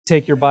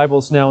Take your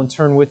Bibles now and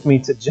turn with me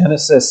to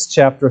Genesis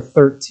chapter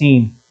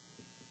 13.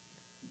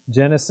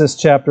 Genesis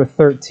chapter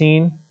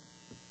 13.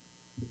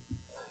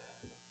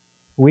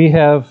 We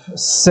have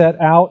set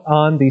out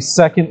on the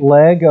second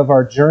leg of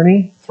our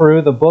journey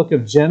through the book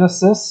of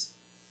Genesis.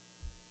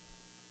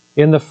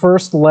 In the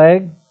first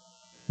leg,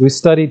 we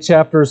studied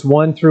chapters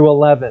 1 through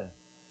 11.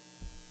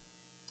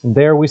 And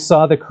there we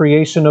saw the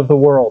creation of the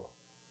world.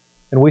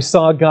 And we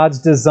saw God's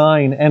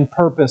design and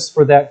purpose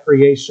for that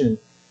creation.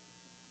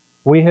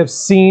 We have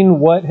seen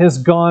what has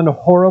gone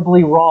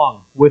horribly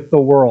wrong with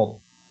the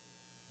world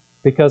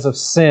because of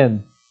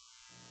sin.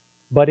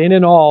 But in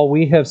it all,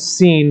 we have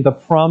seen the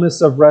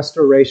promise of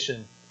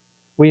restoration.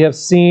 We have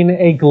seen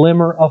a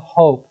glimmer of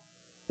hope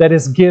that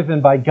is given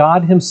by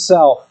God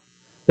Himself,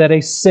 that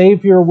a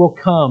Savior will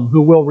come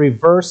who will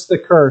reverse the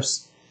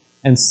curse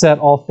and set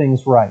all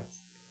things right.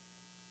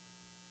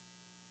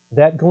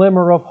 That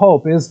glimmer of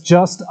hope is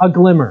just a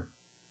glimmer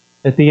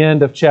at the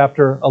end of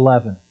chapter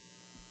 11.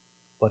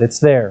 But it's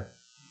there.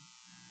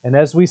 And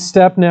as we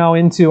step now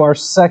into our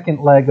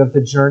second leg of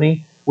the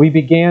journey, we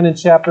began in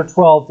chapter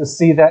 12 to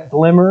see that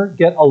glimmer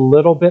get a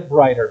little bit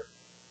brighter.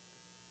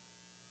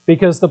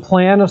 Because the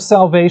plan of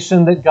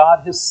salvation that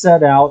God has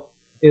set out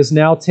is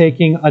now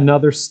taking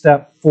another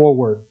step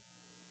forward.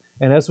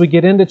 And as we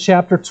get into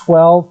chapter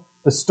 12,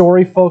 the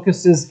story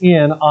focuses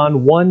in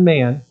on one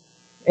man,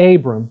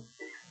 Abram,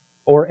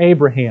 or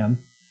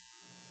Abraham,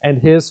 and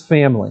his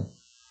family.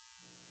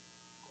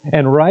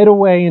 And right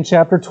away in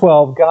chapter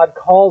 12, God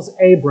calls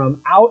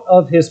Abram out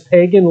of his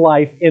pagan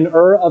life in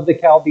Ur of the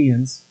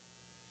Chaldeans,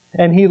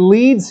 and He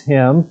leads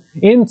him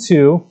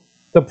into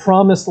the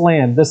promised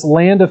land, this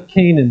land of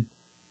Canaan.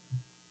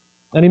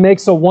 And He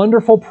makes a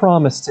wonderful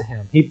promise to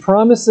him. He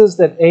promises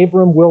that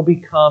Abram will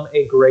become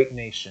a great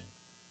nation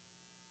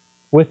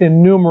with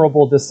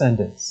innumerable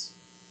descendants.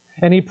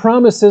 And He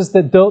promises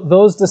that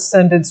those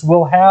descendants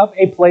will have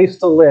a place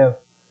to live.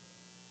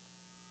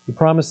 He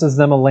promises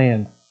them a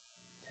land.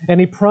 And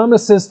He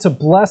promises to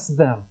bless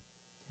them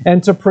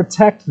and to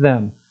protect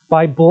them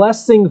by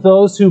blessing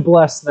those who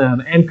bless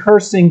them and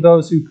cursing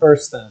those who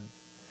curse them.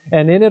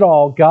 And in it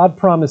all, God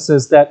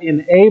promises that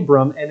in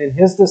Abram and in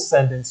his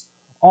descendants,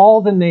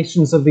 all the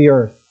nations of the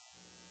earth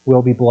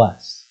will be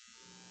blessed.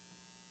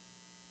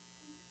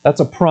 That's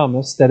a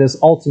promise that is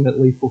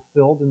ultimately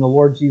fulfilled in the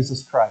Lord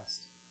Jesus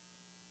Christ,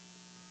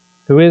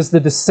 who is the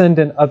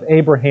descendant of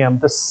Abraham,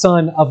 the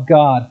Son of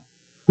God,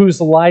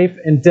 whose life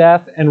and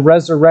death and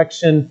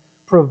resurrection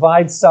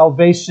provides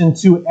salvation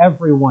to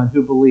everyone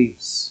who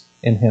believes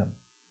in Him.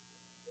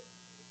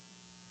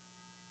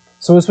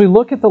 So as we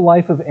look at the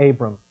life of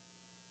Abram,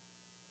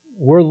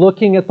 we're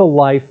looking at the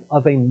life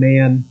of a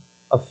man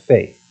of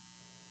faith.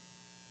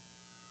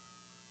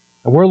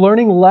 And we're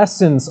learning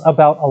lessons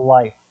about a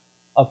life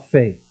of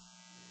faith.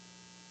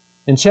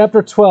 In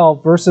chapter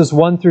 12, verses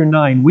 1 through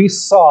 9, we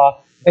saw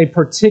a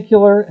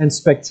particular and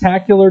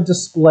spectacular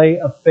display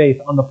of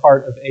faith on the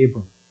part of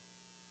Abram.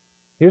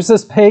 Here's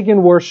this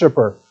pagan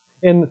worshiper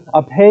in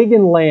a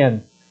pagan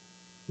land,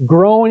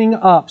 growing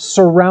up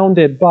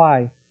surrounded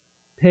by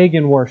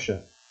pagan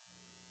worship.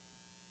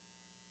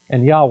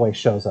 And Yahweh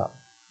shows up,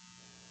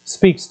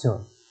 speaks to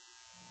him,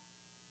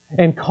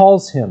 and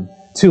calls him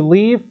to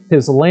leave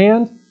his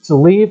land, to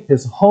leave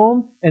his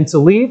home, and to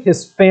leave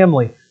his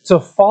family, to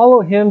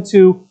follow him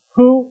to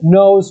who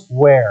knows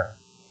where.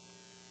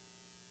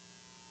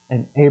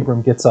 And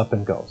Abram gets up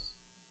and goes.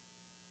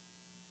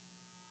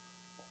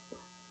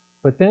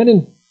 But then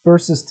in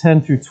verses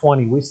 10 through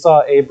 20, we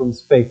saw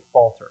Abram's faith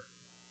falter.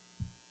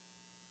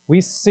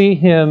 We see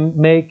him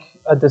make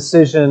a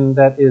decision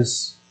that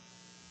is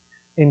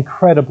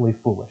incredibly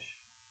foolish.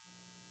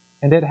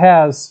 And it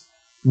has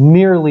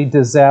nearly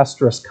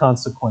disastrous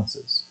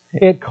consequences.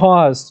 It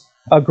caused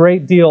a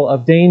great deal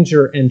of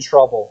danger and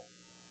trouble.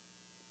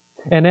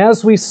 And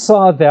as we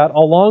saw that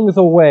along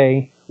the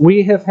way,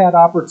 we have had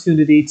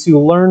opportunity to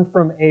learn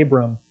from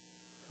Abram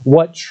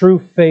what true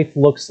faith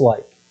looks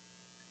like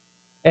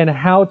and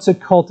how to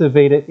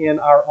cultivate it in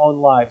our own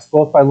lives,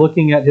 both by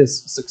looking at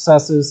his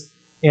successes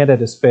and at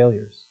his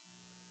failures.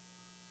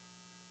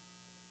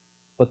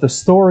 But the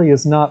story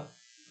is not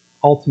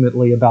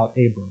ultimately about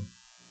Abram.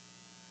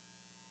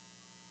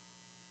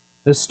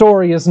 The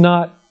story is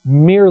not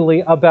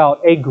merely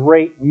about a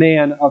great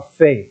man of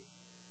faith.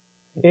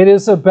 It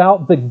is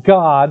about the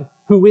God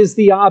who is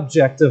the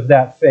object of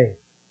that faith.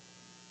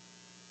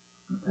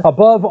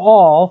 Above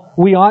all,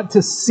 we ought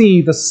to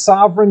see the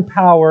sovereign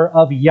power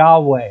of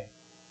Yahweh,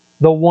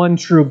 the one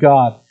true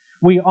God.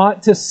 We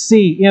ought to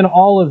see in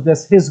all of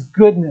this His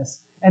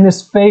goodness and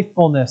His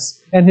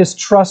faithfulness and His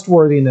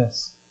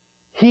trustworthiness.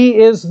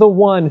 He is the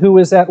one who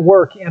is at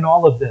work in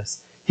all of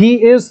this.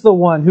 He is the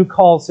one who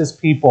calls His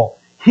people.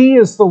 He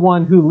is the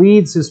one who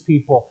leads His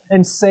people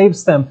and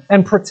saves them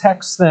and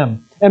protects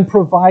them and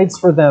provides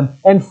for them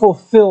and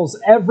fulfills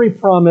every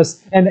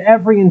promise and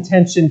every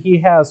intention He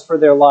has for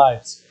their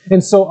lives.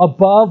 And so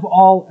above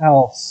all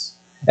else,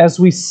 as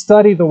we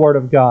study the Word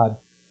of God,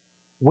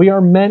 we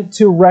are meant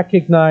to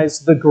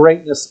recognize the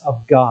greatness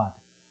of God.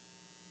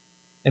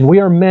 And we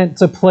are meant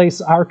to place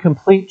our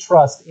complete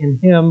trust in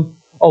Him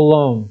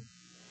alone.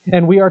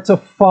 And we are to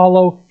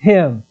follow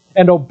Him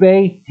and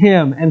obey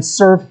Him and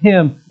serve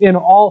Him in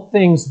all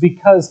things,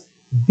 because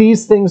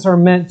these things are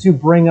meant to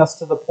bring us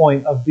to the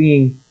point of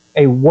being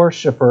a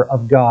worshiper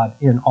of God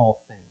in all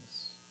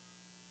things.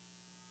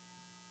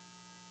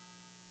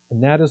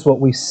 And that is what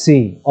we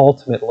see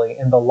ultimately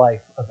in the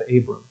life of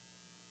Abram.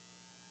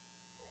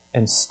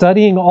 And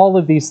studying all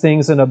of these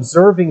things and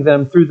observing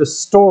them through the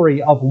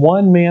story of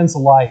one man's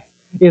life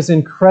is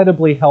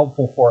incredibly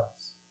helpful for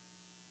us,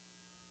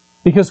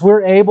 because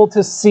we're able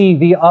to see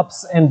the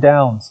ups and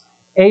downs.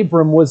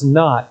 Abram was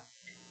not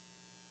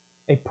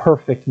a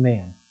perfect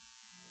man.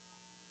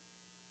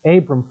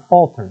 Abram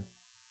faltered.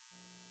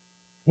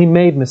 He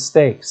made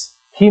mistakes.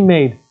 He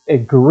made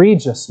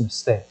egregious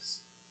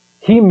mistakes.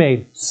 He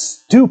made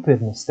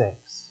stupid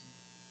mistakes.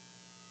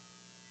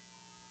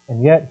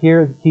 And yet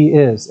here he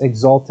is,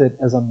 exalted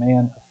as a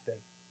man of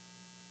faith.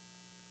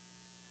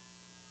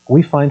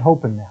 We find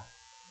hope in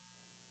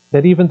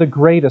that even the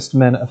greatest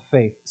men of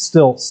faith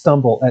still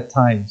stumble at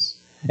times.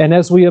 And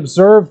as we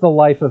observe the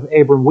life of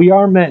Abram, we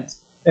are meant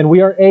and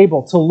we are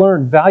able to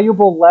learn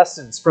valuable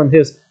lessons from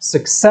his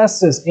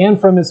successes and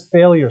from his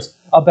failures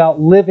about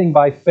living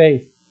by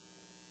faith.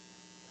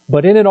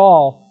 But in it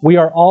all, we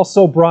are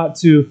also brought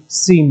to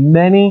see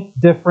many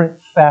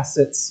different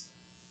facets,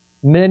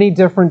 many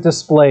different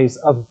displays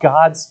of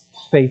God's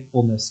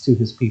faithfulness to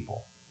His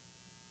people,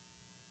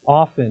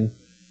 often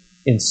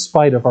in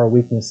spite of our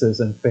weaknesses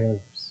and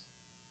failures,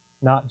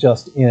 not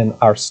just in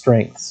our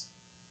strengths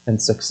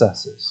and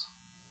successes.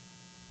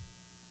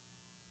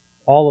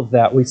 All of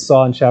that we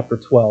saw in chapter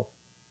 12.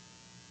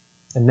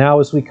 And now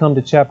as we come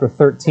to chapter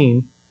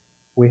 13,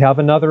 we have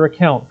another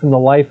account from the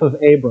life of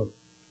Abram,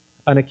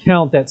 an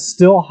account that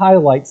still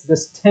highlights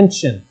this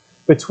tension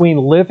between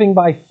living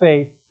by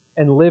faith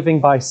and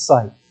living by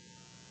sight.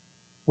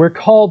 We're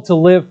called to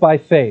live by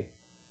faith,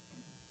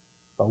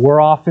 but we're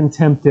often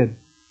tempted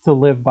to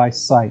live by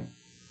sight.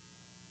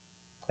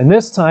 And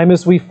this time,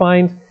 as we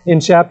find in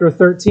chapter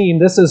 13,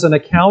 this is an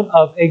account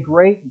of a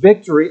great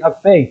victory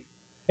of faith,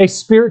 a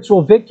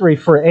spiritual victory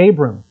for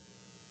Abram.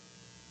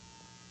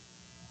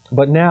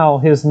 But now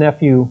his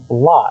nephew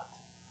Lot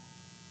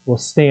will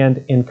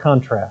stand in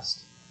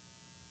contrast.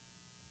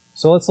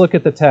 So let's look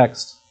at the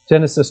text,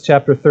 Genesis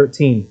chapter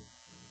 13,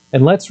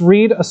 and let's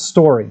read a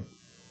story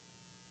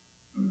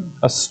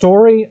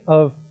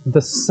of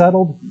the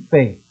settled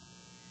faith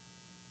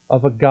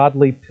of a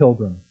godly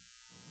pilgrim.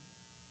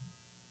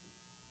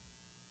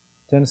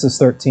 Genesis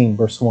 13,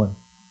 verse 1.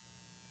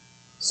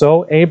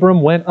 So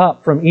Abram went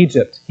up from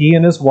Egypt, he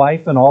and his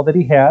wife and all that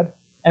he had,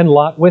 and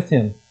Lot with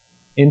him,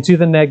 into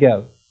the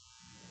Negev.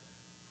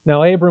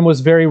 Now Abram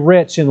was very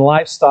rich in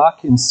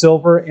livestock, in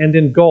silver, and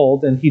in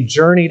gold, and he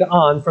journeyed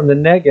on from the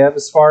Negev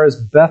as far as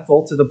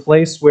Bethel to the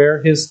place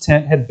where his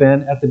tent had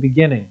been at the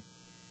beginning,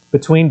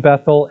 between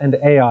Bethel and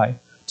Ai,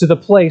 to the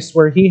place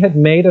where he had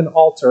made an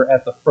altar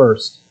at the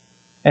first.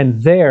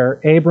 And there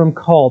Abram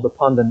called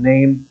upon the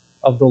name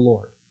of the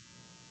Lord.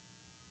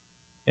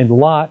 And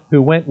Lot,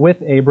 who went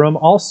with Abram,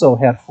 also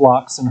had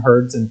flocks and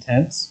herds and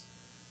tents,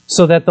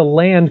 so that the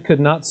land could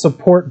not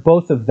support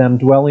both of them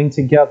dwelling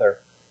together,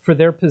 for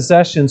their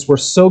possessions were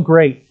so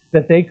great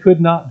that they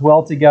could not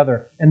dwell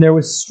together. And there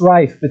was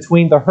strife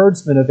between the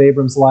herdsmen of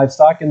Abram's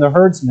livestock and the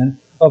herdsmen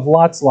of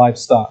Lot's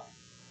livestock.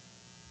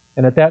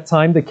 And at that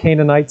time the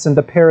Canaanites and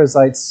the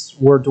Perizzites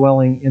were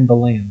dwelling in the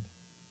land.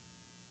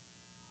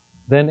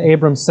 Then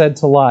Abram said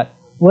to Lot,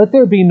 "Let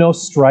there be no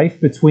strife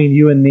between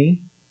you and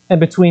me, and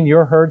between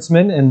your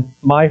herdsmen and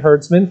my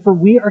herdsmen, for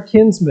we are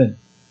kinsmen.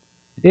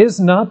 Is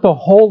not the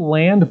whole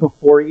land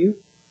before you?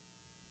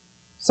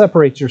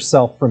 Separate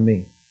yourself from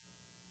me.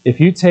 If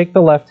you take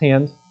the left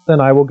hand, then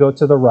I will go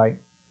to the right.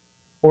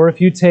 Or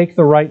if you take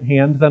the right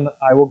hand, then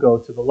I will go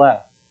to the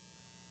left."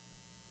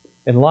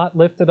 And Lot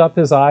lifted up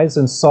his eyes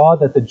and saw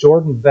that the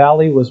Jordan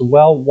Valley was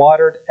well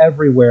watered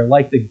everywhere,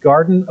 like the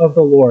garden of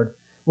the Lord,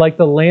 like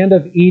the land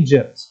of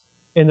Egypt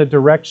in the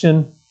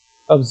direction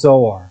of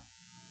Zoar.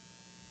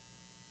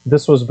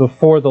 This was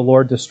before the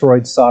Lord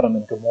destroyed Sodom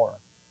and Gomorrah.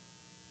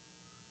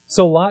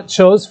 So Lot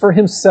chose for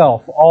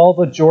himself all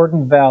the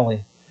Jordan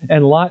Valley,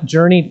 and Lot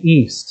journeyed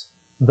east.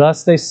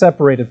 Thus they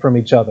separated from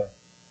each other.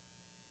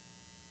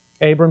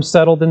 Abram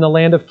settled in the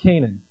land of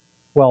Canaan,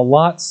 while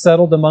Lot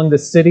settled among the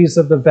cities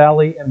of the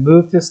valley and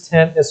moved his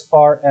tent as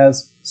far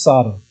as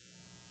Sodom.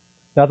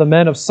 Now the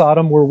men of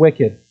Sodom were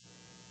wicked,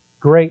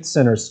 great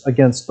sinners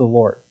against the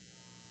Lord.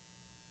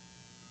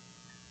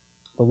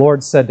 The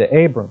Lord said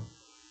to Abram,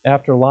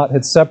 after Lot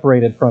had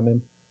separated from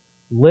him,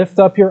 "Lift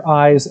up your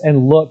eyes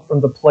and look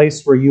from the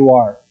place where you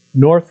are,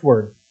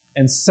 northward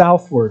and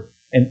southward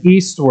and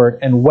eastward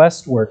and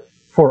westward.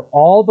 For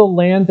all the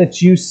land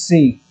that you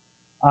see,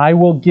 I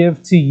will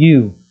give to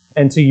you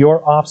and to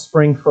your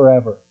offspring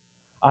forever.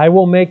 I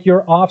will make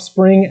your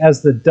offspring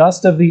as the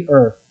dust of the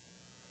earth,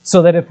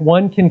 so that if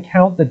one can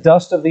count the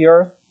dust of the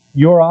earth,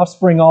 your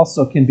offspring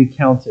also can be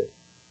counted.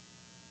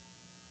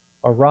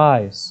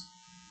 Arise,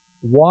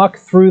 walk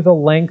through the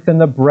length and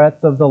the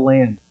breadth of the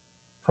land,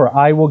 for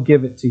I will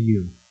give it to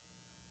you."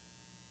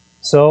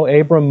 So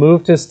Abram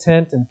moved his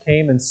tent and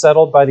came and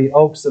settled by the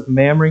oaks of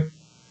Mamre,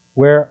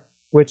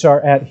 which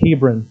are at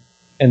Hebron,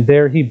 and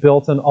there he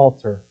built an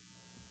altar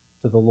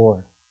to the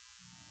Lord.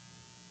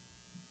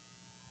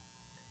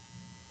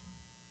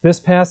 This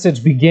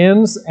passage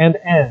begins and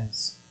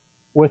ends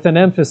with an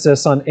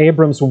emphasis on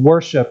Abram's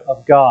worship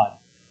of God.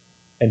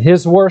 And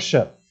his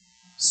worship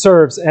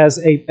serves as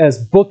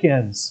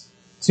bookends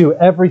to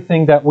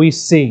everything that we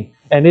see.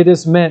 And it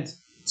is meant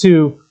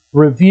to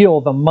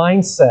reveal the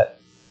mindset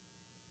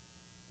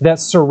that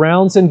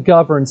surrounds and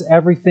governs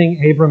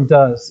everything Abram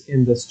does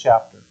in this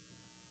chapter.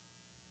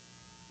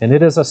 And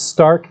it is a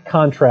stark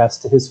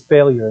contrast to his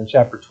failure in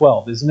chapter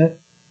 12, isn't it?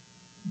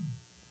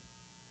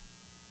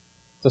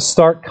 It's a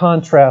stark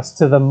contrast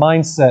to the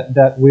mindset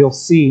that we'll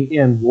see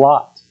in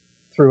Lot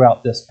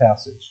throughout this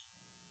passage.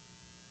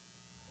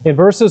 In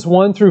verses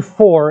 1 through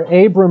 4,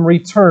 Abram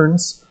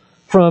returns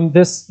from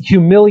this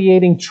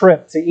humiliating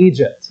trip to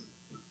Egypt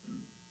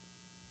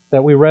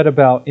that we read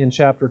about in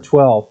chapter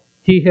 12.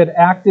 He had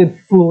acted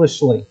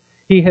foolishly.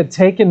 He had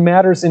taken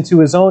matters into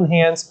his own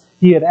hands.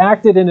 He had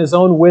acted in his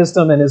own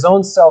wisdom and his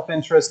own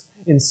self-interest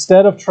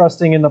instead of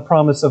trusting in the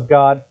promise of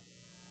God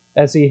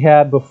as he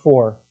had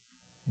before.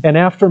 And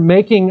after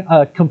making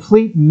a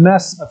complete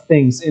mess of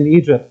things in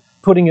Egypt,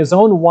 putting his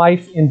own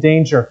wife in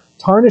danger,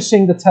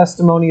 tarnishing the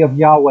testimony of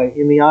Yahweh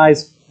in the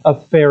eyes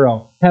of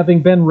Pharaoh,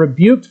 having been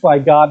rebuked by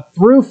God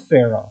through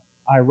Pharaoh,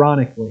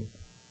 ironically,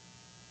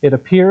 it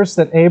appears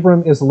that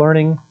Abram is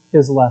learning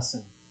his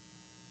lesson.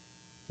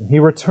 And he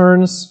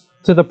returns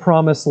to the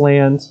promised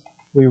land,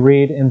 we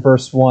read in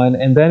verse 1.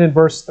 And then in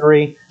verse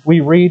 3, we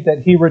read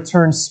that he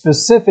returns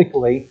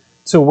specifically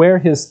to where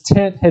his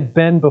tent had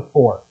been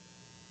before,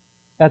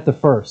 at the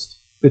first,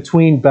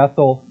 between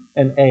Bethel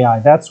and Ai.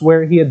 That's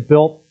where he had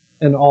built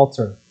an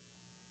altar.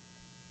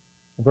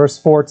 Verse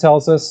 4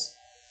 tells us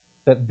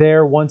that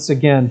there, once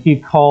again, he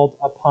called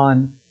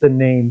upon the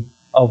name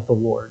of the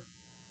Lord.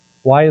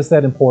 Why is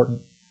that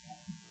important?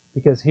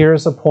 Because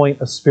here's a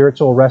point of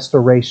spiritual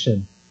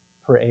restoration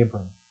for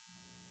Abram.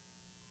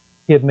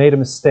 He had made a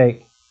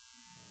mistake.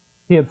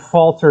 He had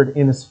faltered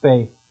in his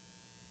faith.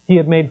 He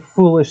had made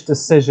foolish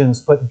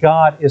decisions, but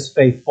God is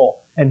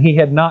faithful, and he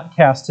had not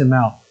cast him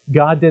out.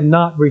 God did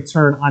not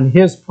return on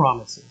his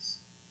promises,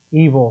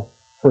 evil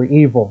for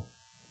evil.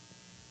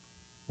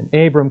 And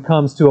Abram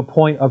comes to a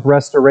point of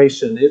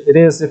restoration. It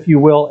is, if you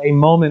will, a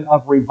moment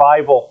of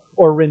revival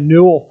or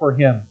renewal for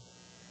him.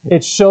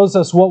 It shows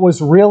us what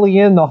was really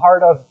in the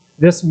heart of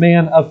this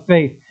man of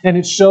faith, and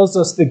it shows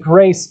us the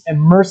grace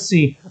and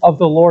mercy of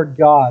the Lord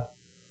God.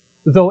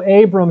 Though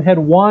Abram had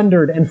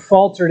wandered and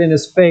faltered in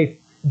his faith,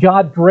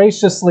 God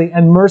graciously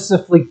and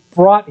mercifully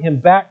brought him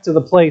back to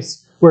the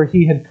place where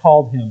he had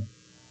called him.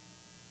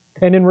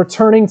 And in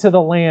returning to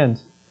the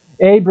land,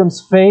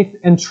 Abram's faith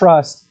and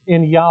trust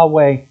in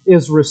Yahweh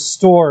is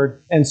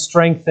restored and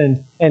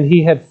strengthened, and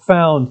he had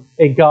found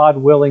a God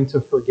willing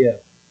to forgive.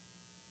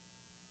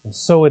 And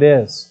so it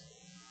is.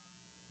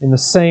 In the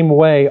same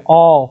way,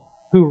 all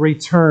who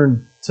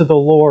return to the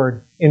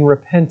Lord in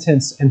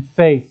repentance and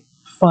faith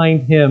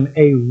find him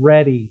a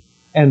ready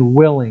and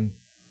willing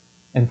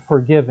and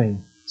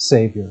forgiving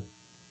Savior,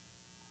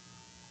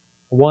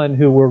 one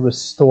who will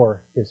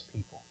restore his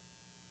people.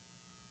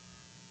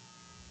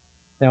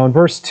 Now in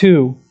verse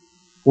 2,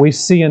 we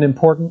see an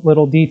important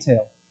little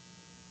detail.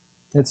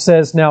 It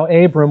says, "Now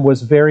Abram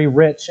was very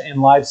rich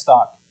in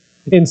livestock,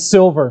 in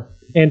silver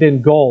and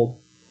in gold."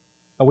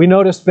 Now, we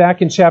noticed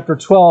back in chapter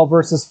 12,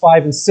 verses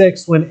 5 and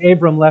 6, when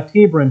Abram left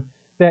Hebron,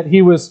 that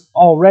he was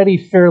already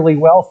fairly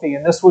wealthy,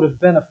 and this would have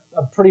been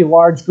a pretty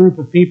large group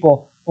of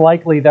people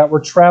likely that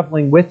were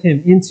traveling with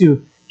him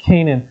into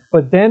Canaan.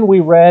 But then we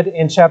read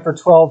in chapter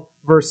 12,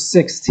 verse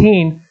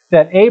 16,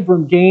 that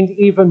Abram gained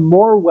even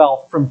more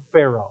wealth from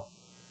Pharaoh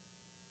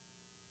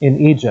in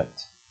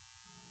Egypt.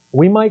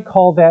 We might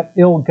call that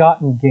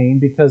ill-gotten gain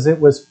because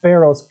it was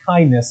Pharaoh's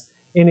kindness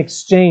in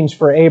exchange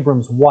for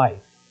Abram's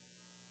wife.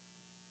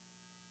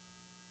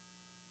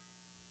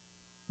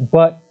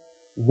 But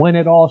when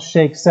it all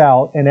shakes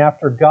out, and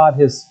after God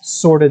has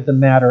sorted the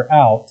matter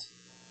out,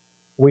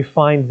 we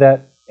find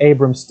that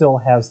Abram still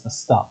has the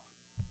stuff.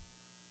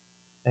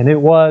 And it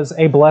was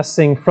a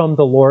blessing from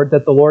the Lord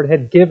that the Lord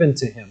had given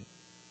to him.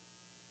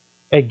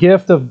 A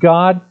gift of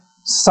God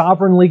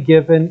sovereignly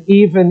given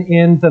even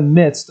in the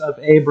midst of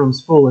Abram's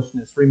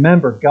foolishness.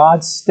 Remember,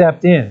 God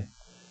stepped in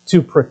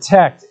to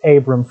protect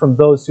Abram from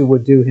those who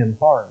would do him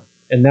harm.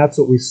 And that's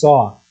what we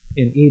saw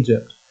in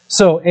Egypt.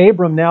 So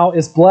Abram now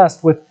is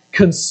blessed with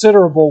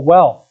considerable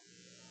wealth.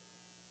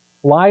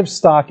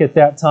 Livestock at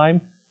that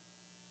time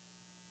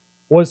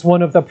was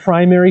one of the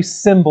primary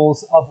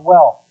symbols of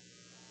wealth.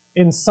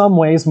 In some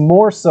ways,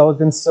 more so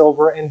than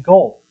silver and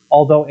gold,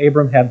 although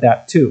Abram had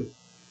that too.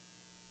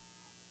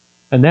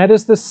 And that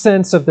is the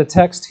sense of the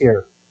text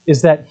here,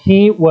 is that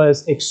he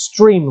was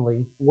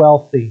extremely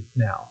wealthy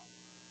now.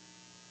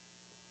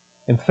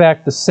 In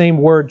fact, the same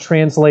word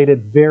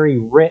translated very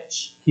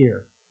rich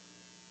here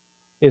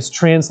is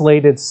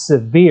translated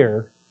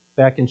severe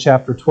back in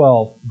chapter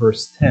 12,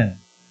 verse 10.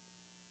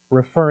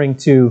 referring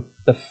to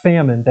the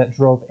famine that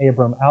drove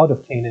Abram out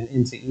of Canaan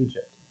into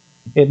Egypt.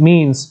 It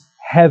means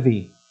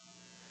heavy.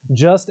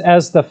 Just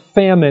as the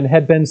famine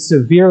had been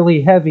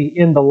severely heavy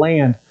in the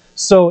land,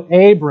 so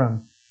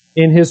Abram,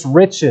 in his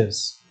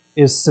riches,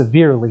 is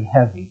severely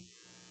heavy.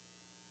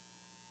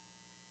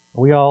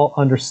 We all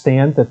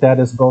understand that that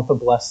is both a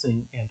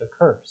blessing and a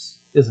curse,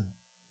 isn't it?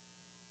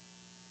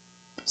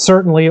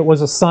 Certainly it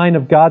was a sign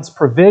of God's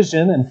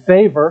provision and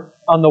favor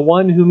on the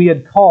one whom he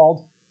had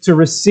called to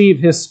receive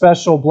his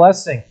special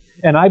blessing.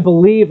 And I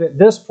believe at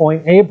this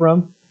point,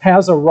 Abram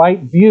has a right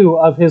view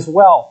of his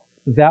wealth.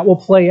 That will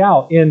play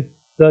out in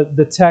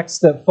the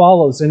text that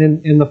follows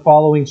and in the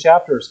following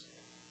chapters.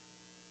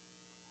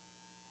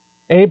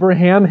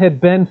 Abraham had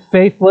been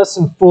faithless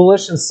and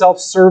foolish and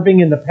self-serving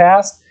in the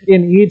past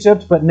in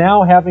Egypt, but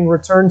now having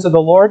returned to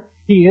the Lord,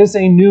 he is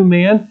a new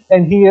man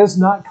and he is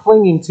not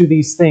clinging to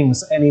these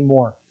things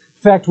anymore.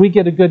 In fact, we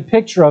get a good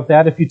picture of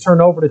that if you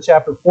turn over to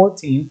chapter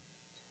 14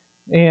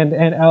 and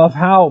of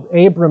how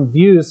Abram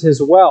views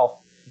his wealth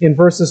in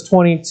verses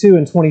 22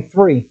 and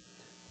 23.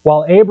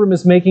 While Abram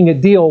is making a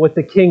deal with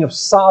the king of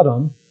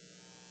Sodom,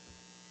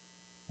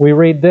 we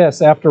read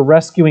this after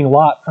rescuing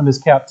Lot from his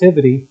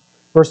captivity.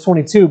 Verse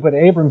 22, but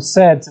Abram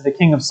said to the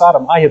king of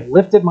Sodom, I have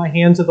lifted my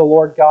hand to the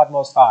Lord God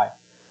Most High,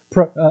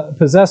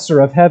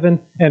 possessor of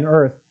heaven and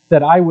earth,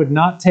 that I would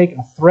not take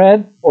a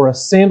thread or a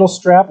sandal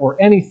strap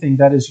or anything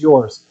that is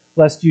yours,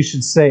 lest you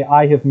should say,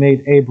 I have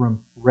made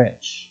Abram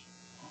rich.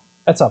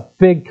 That's a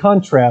big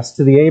contrast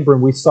to the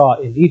Abram we saw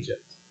in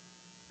Egypt,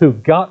 who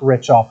got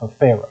rich off of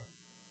Pharaoh.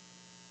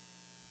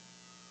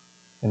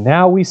 And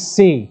now we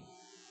see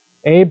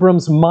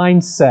Abram's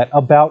mindset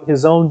about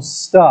his own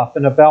stuff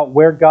and about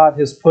where God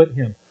has put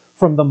him.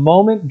 From the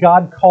moment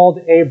God called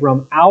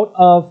Abram out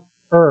of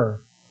Ur,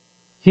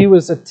 he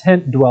was a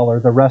tent dweller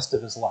the rest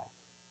of his life,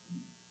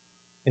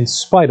 in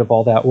spite of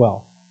all that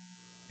wealth.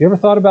 You ever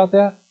thought about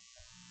that?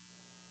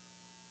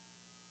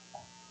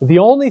 The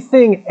only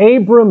thing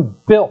Abram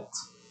built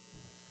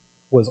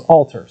was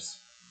altars.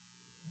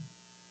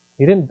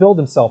 He didn't build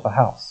himself a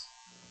house.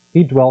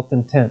 He dwelt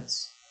in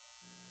tents.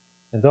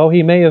 And though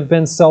he may have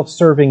been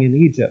self-serving in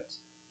Egypt,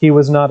 he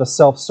was not a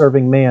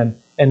self-serving man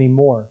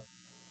anymore.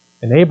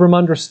 And Abram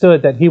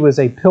understood that he was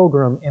a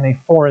pilgrim in a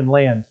foreign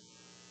land,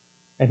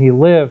 and he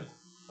lived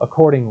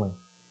accordingly.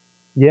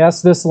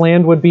 Yes, this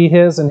land would be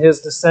his and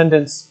his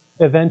descendants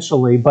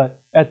eventually,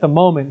 but at the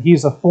moment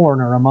he's a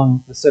foreigner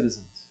among the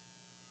citizens.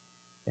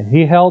 And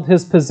he held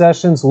his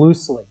possessions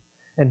loosely,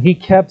 and he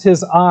kept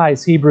his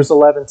eyes, Hebrews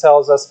 11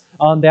 tells us,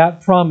 on that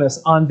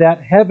promise, on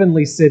that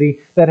heavenly city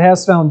that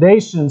has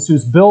foundations,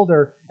 whose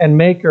builder and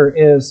maker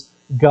is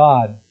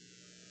God.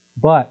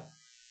 But,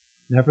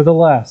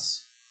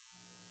 nevertheless,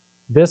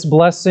 this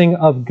blessing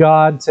of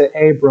God to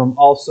Abram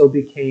also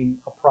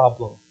became a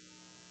problem,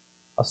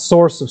 a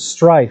source of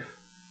strife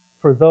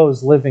for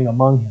those living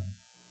among him.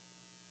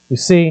 You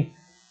see,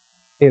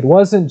 it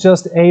wasn't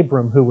just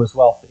Abram who was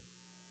wealthy.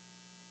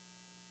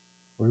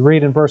 We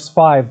read in verse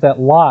 5 that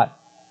Lot,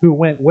 who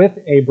went with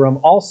Abram,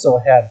 also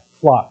had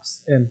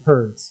flocks and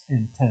herds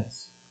and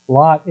tents.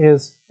 Lot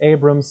is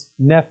Abram's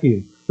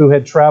nephew, who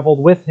had traveled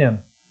with him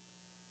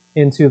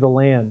into the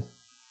land.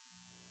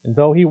 And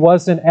though he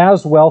wasn't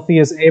as wealthy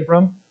as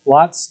Abram,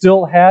 Lot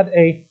still had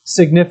a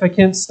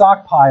significant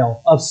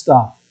stockpile of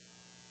stuff.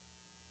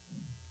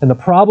 And the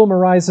problem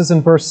arises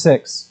in verse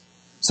 6,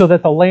 so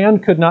that the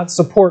land could not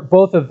support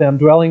both of them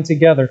dwelling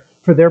together,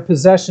 for their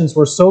possessions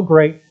were so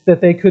great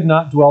that they could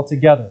not dwell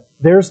together.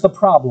 There's the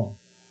problem.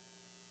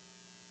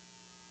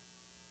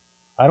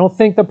 I don't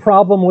think the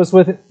problem was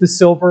with the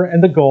silver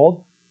and the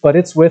gold, but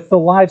it's with the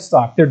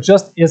livestock. There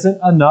just isn't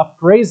enough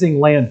grazing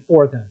land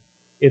for them.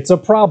 It's a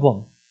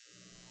problem.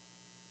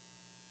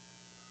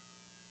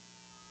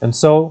 And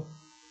so,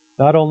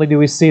 not only do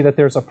we see that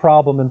there's a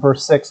problem in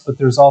verse 6, but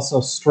there's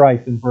also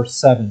strife in verse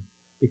 7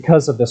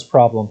 because of this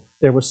problem.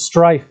 There was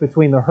strife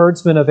between the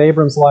herdsmen of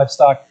Abram's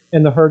livestock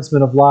and the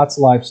herdsmen of Lot's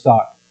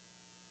livestock.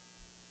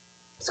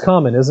 It's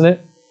common, isn't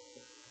it?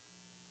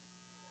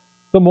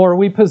 The more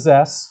we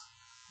possess,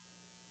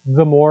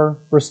 the more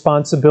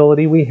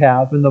responsibility we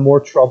have and the more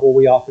trouble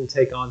we often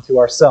take on to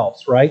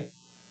ourselves, right?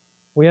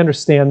 We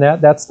understand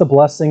that. That's the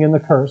blessing and the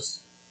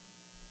curse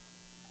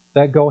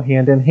that go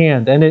hand in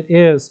hand. And it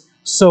is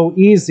so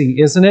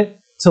easy, isn't it,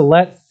 to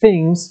let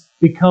things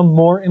become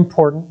more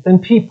important than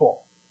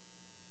people.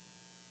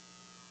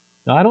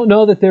 Now, I don't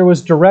know that there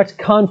was direct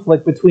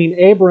conflict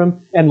between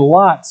Abram and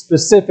Lot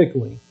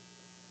specifically,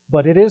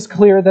 but it is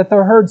clear that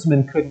the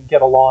herdsmen couldn't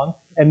get along,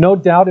 and no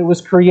doubt it was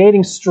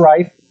creating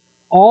strife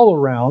all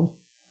around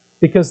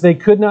because they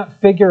could not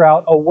figure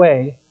out a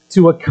way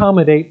to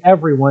accommodate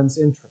everyone's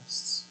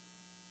interests.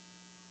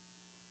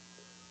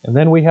 And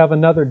then we have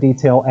another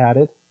detail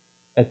added.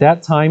 At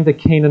that time, the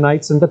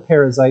Canaanites and the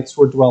Perizzites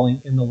were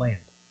dwelling in the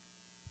land.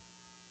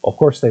 Of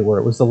course they were.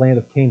 It was the land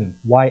of Canaan.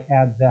 Why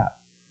add that?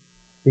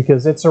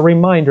 Because it's a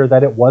reminder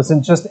that it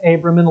wasn't just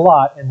Abram and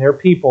Lot and their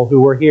people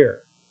who were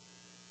here.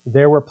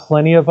 There were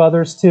plenty of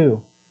others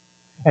too.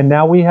 And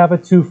now we have a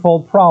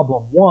twofold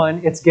problem.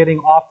 One, it's getting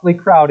awfully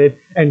crowded.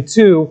 And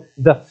two,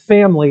 the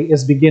family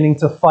is beginning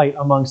to fight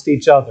amongst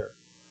each other.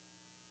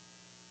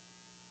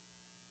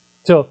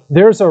 So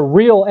there's a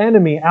real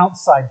enemy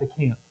outside the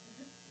camp.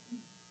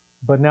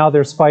 But now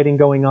there's fighting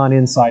going on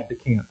inside the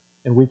camp.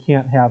 And we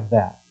can't have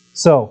that.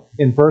 So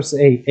in verse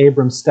 8,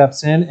 Abram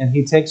steps in and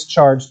he takes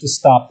charge to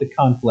stop the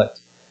conflict.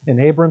 And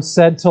Abram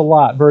said to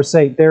Lot, verse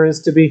 8,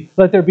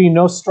 let there be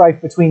no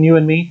strife between you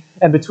and me,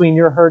 and between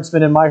your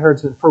herdsmen and my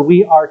herdsmen, for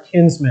we are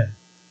kinsmen.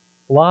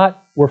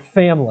 Lot, we're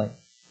family.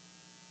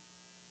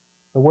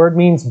 The word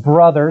means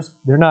brothers.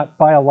 They're not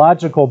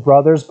biological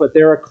brothers, but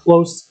they're a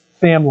close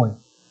family.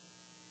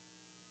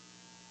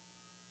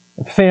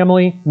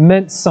 Family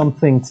meant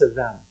something to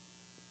them.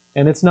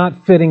 And it's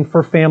not fitting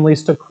for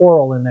families to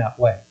quarrel in that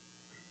way,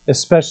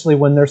 especially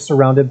when they're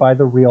surrounded by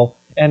the real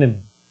enemy.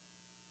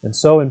 And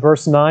so in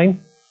verse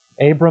 9,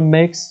 Abram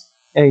makes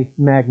a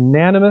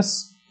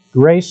magnanimous,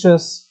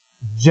 gracious,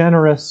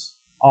 generous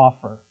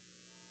offer.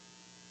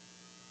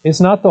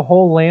 Is not the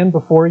whole land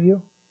before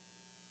you?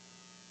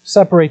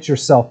 Separate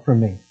yourself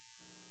from me.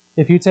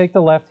 If you take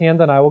the left hand,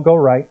 then I will go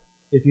right.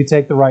 If you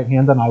take the right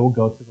hand, then I will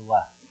go to the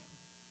left.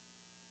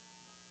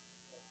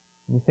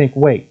 And you think,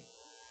 wait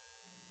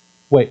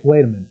a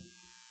minute.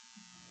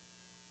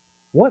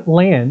 What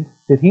land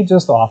did he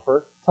just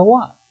offer to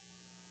Lot?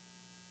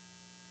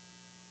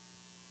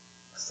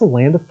 It's the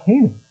land of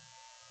Canaan.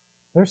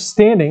 They're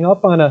standing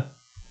up on a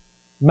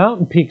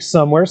mountain peak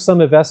somewhere. Some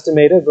have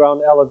estimated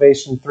around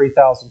elevation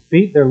 3,000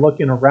 feet. They're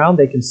looking around.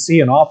 They can see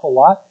an awful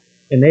lot.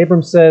 And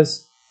Abram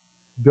says,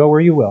 go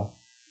where you will,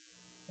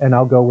 and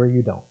I'll go where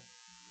you don't.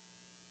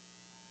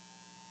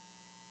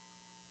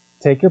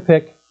 Take your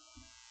pick.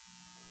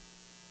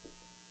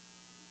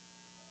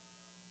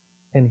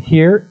 And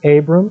here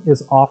Abram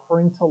is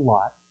offering to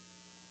Lot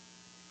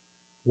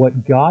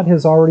what God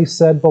has already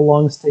said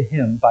belongs to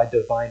him by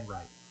divine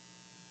right.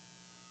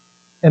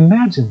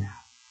 Imagine that.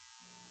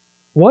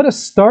 What a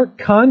stark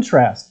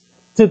contrast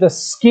to the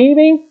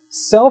scheming,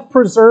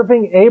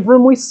 self-preserving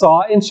Abram we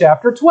saw in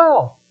chapter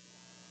 12.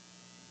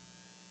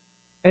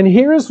 And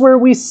here's where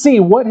we see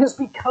what has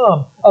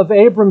become of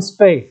Abram's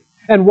faith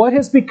and what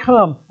has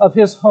become of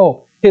his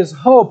hope. His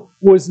hope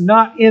was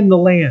not in the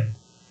land.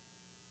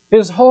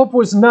 His hope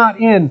was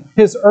not in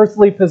his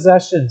earthly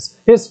possessions.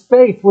 His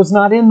faith was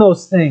not in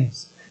those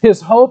things.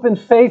 His hope and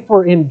faith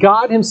were in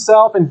God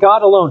himself and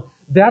God alone.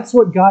 That's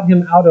what got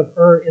him out of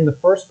Ur in the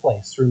first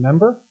place,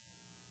 remember?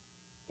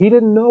 He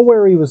didn't know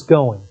where he was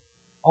going.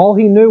 All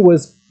he knew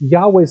was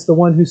Yahweh's the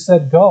one who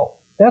said go.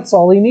 That's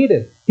all he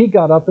needed. He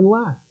got up and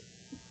left.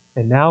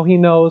 And now he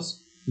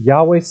knows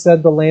Yahweh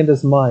said the land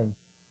is mine.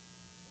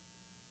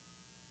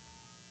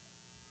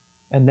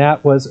 And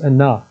that was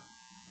enough.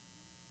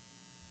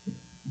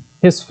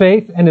 His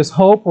faith and his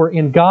hope were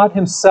in God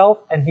himself,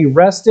 and he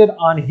rested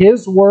on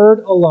his word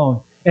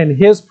alone and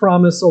his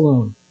promise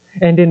alone.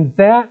 And in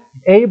that,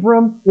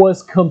 Abram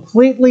was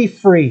completely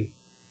free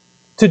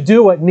to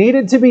do what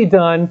needed to be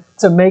done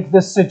to make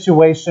this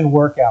situation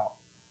work out.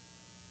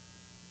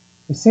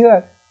 You see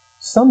that?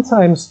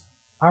 Sometimes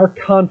our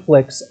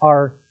conflicts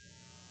are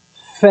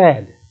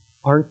fed,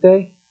 aren't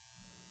they?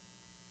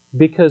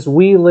 Because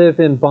we live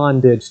in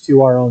bondage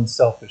to our own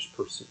selfish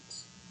pursuits.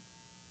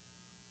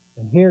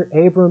 And here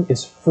Abram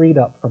is freed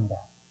up from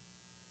that.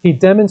 He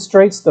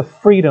demonstrates the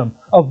freedom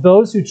of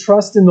those who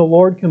trust in the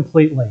Lord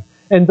completely.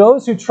 And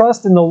those who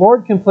trust in the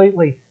Lord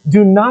completely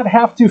do not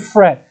have to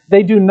fret.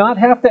 They do not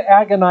have to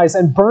agonize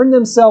and burn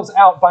themselves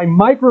out by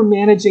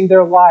micromanaging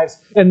their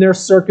lives and their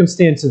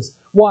circumstances.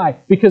 Why?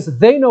 Because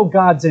they know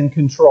God's in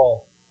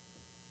control.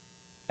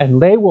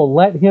 And they will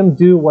let him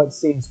do what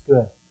seems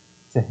good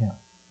to him.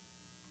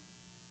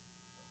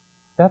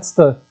 That's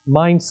the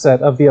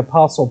mindset of the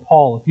Apostle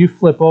Paul. If you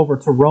flip over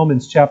to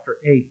Romans chapter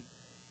 8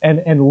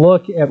 and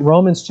look at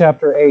Romans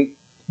chapter 8,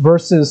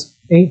 verses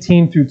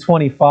 18 through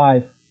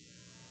 25,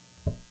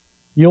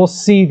 you'll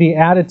see the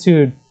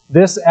attitude,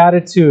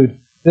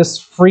 this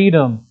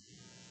freedom,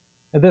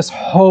 and this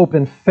hope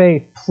and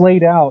faith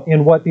played out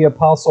in what the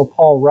Apostle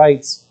Paul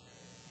writes.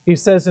 He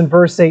says in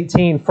verse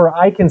 18, "For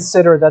I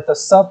consider that the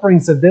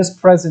sufferings of this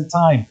present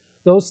time,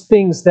 those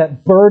things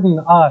that burden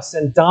us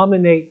and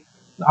dominate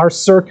our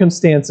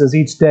circumstances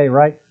each day,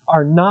 right,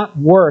 are not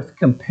worth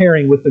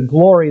comparing with the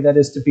glory that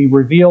is to be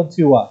revealed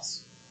to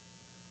us.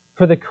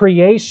 For the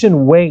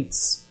creation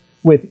waits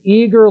with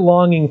eager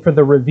longing for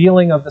the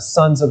revealing of the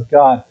sons of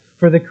God.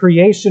 For the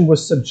creation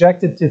was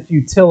subjected to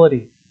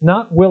futility,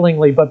 not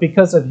willingly, but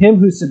because of him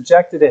who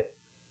subjected it,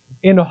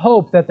 in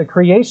hope that the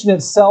creation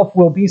itself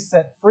will be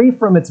set free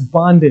from its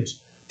bondage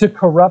to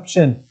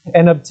corruption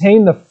and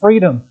obtain the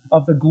freedom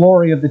of the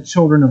glory of the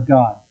children of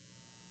God."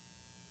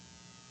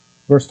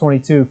 Verse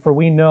 22, "For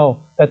we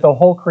know that the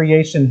whole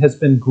creation has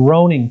been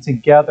groaning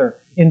together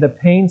in the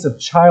pains of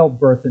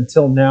childbirth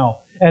until now.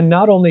 And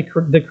not only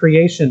the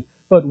creation,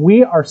 but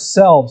we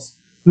ourselves,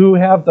 who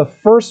have the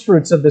first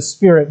fruits of the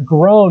Spirit,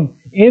 groan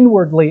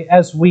inwardly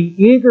as we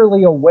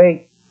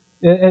wait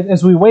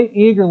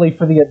eagerly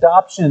for the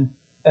adoption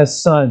as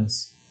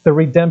sons, the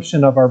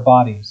redemption of our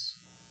bodies."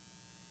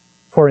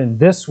 For in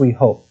this we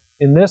hope.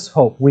 In this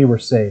hope we were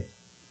saved.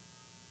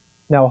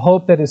 Now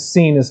hope that is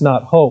seen is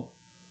not hope,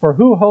 for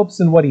who hopes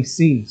in what he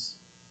sees?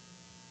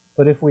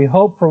 But if we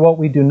hope for what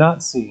we do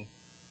not see,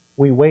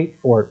 we wait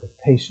for it with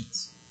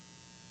patience.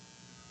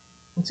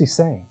 What's he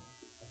saying?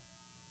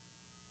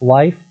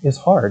 Life is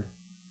hard,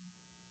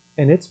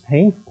 and it's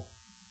painful.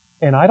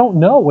 And I don't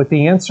know what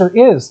the answer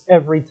is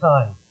every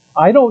time.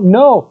 I don't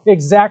know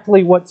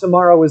exactly what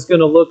tomorrow is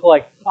going to look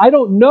like. I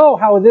don't know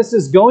how this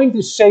is going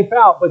to shape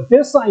out, but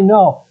this I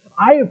know.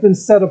 I have been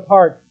set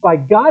apart by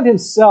God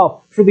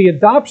himself for the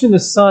adoption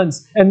of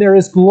sons, and there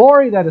is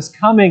glory that is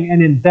coming,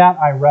 and in that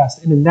I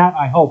rest, and in that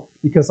I hope,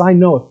 because I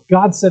know if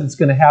God said it's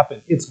going to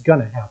happen, it's going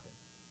to happen.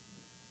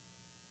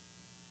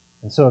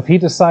 And so if he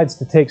decides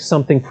to take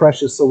something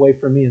precious away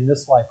from me in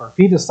this life, or if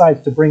he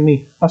decides to bring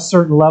me a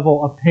certain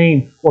level of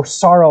pain or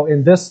sorrow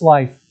in this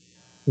life,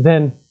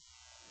 then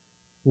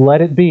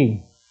let it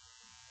be.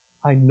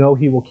 I know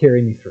he will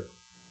carry me through.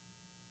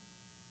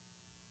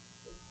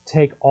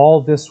 Take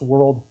all this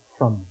world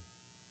from me.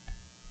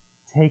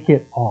 Take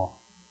it all.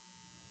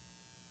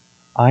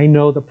 I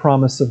know the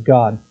promise of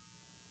God,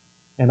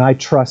 and I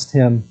trust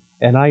him,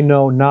 and I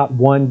know not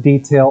one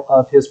detail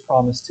of his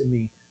promise to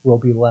me will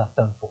be left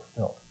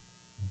unfulfilled.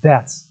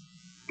 That's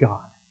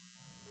God.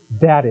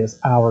 That is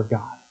our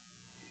God.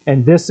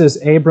 And this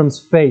is Abram's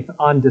faith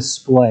on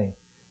display.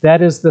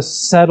 That is the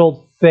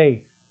settled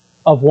faith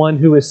of one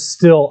who is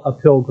still a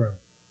pilgrim,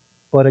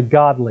 but a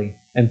godly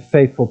and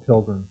faithful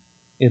pilgrim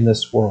in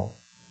this world.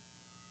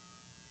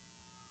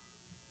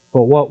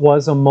 But what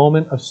was a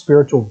moment of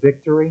spiritual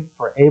victory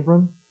for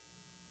Abram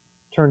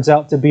turns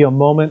out to be a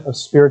moment of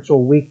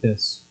spiritual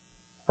weakness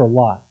for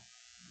Lot.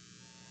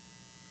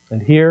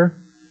 And here,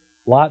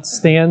 Lot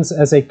stands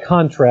as a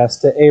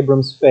contrast to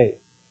Abram's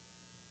faith.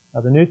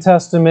 Now, the New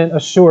Testament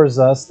assures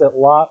us that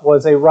Lot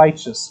was a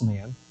righteous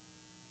man,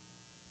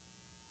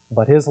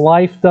 but his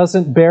life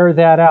doesn't bear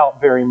that out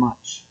very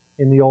much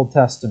in the Old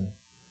Testament.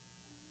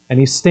 And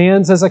he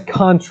stands as a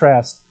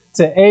contrast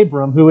to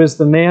Abram, who is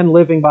the man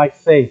living by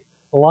faith.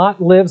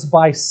 Lot lives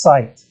by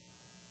sight.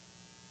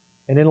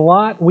 And in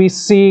Lot, we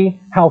see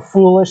how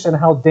foolish and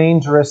how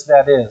dangerous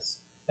that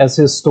is, as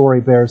his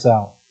story bears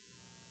out.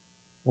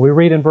 We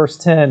read in verse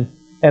 10,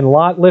 and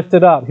Lot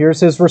lifted up. Here's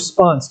his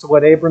response to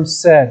what Abram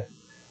said.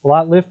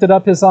 Lot lifted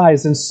up his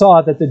eyes and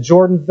saw that the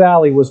Jordan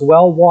Valley was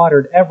well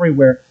watered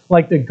everywhere,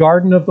 like the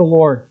garden of the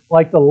Lord,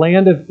 like the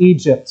land of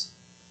Egypt,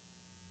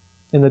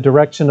 in the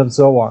direction of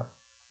Zoar.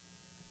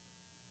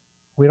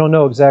 We don't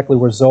know exactly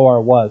where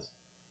Zoar was,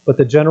 but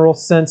the general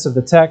sense of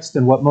the text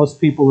and what most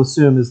people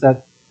assume is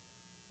that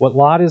what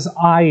Lot is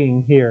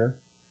eyeing here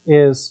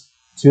is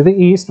to the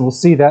east. We'll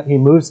see that he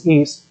moves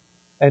east,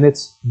 and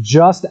it's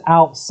just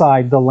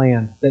outside the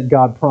land that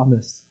God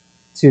promised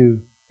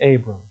to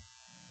Abram.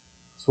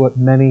 It's what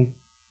many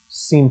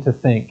seem to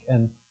think,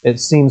 and it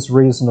seems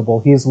reasonable.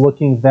 He's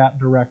looking that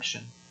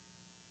direction.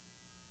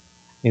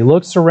 He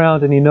looks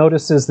around and he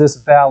notices this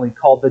valley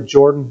called the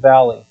Jordan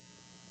Valley,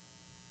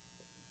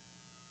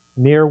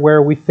 near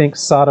where we think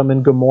Sodom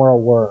and Gomorrah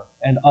were,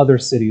 and other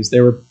cities.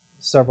 There were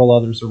several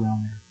others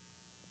around there.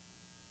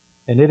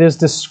 And it is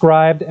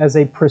described as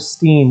a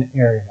pristine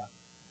area,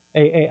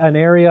 an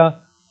area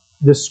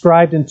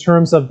described in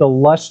terms of the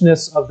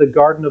lushness of the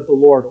garden of the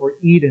Lord, or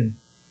Eden,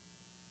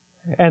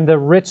 and the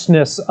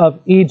richness of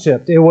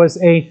Egypt. It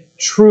was a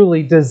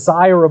truly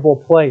desirable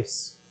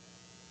place.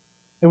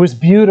 It was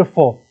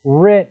beautiful,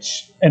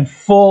 rich, and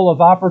full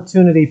of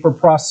opportunity for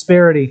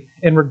prosperity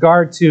in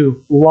regard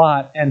to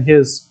Lot and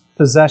his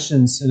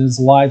possessions and his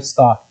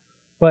livestock.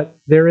 But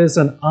there is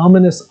an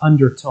ominous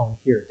undertone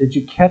here. Did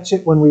you catch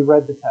it when we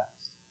read the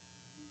text?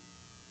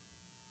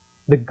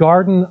 The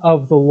garden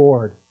of the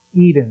Lord,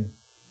 Eden,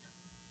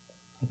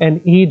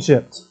 and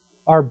Egypt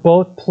are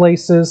both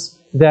places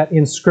that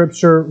in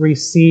Scripture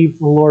receive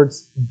the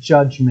Lord's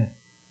judgment.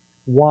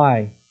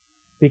 Why?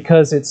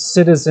 Because its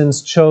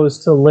citizens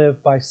chose to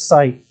live by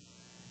sight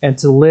and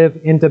to live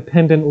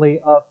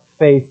independently of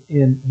faith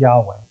in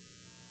Yahweh.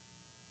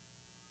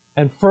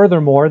 And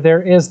furthermore,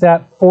 there is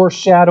that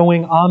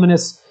foreshadowing,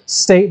 ominous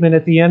statement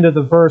at the end of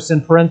the verse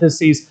in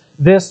parentheses,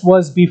 this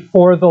was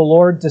before the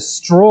Lord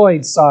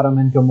destroyed Sodom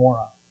and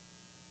Gomorrah.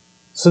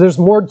 So there's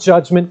more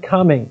judgment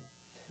coming.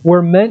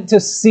 We're meant to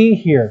see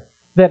here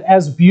that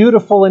as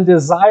beautiful and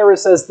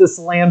desirous as this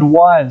land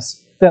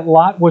was, that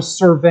Lot was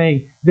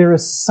surveying, there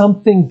is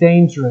something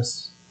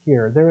dangerous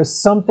here. There is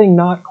something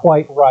not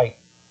quite right.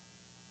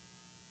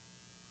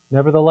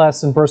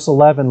 Nevertheless, in verse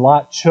 11,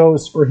 Lot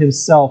chose for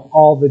himself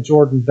all the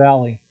Jordan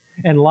Valley,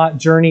 and Lot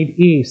journeyed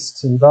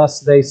east, and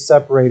thus they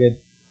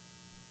separated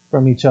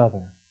from each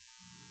other.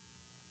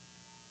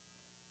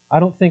 I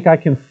don't think I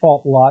can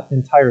fault Lot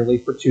entirely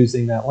for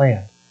choosing that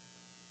land.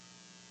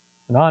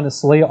 And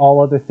honestly,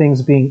 all other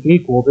things being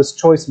equal, this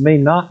choice may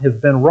not have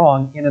been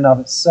wrong in and of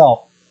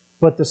itself.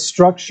 But the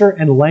structure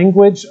and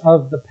language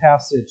of the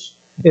passage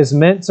is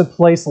meant to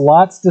place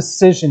Lot's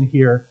decision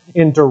here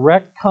in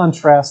direct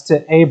contrast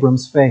to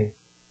Abram's faith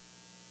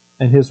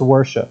and his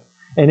worship.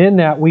 And in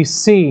that we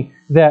see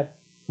that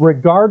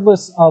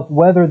regardless of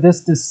whether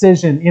this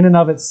decision in and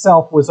of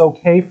itself was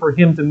okay for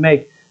him to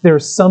make,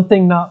 there's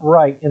something not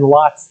right in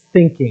Lot's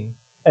thinking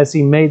as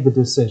he made the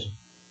decision.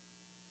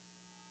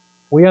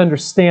 We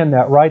understand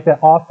that, right? That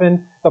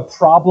often the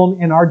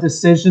problem in our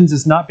decisions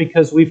is not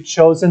because we've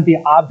chosen the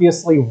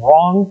obviously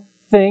wrong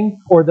thing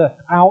or the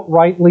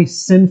outrightly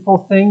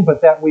sinful thing,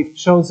 but that we've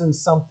chosen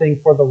something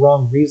for the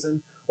wrong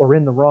reason or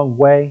in the wrong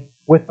way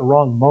with the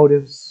wrong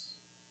motives,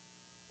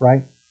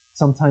 right?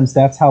 Sometimes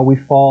that's how we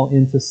fall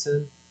into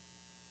sin.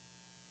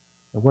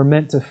 And we're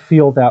meant to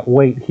feel that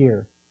weight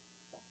here.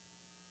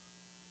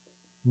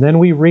 And then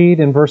we read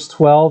in verse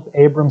 12,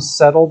 Abram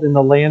settled in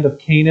the land of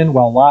Canaan,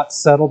 while Lot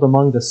settled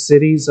among the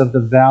cities of the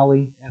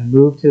valley and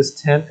moved his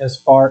tent as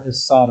far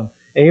as Sodom.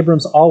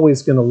 Abram's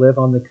always going to live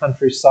on the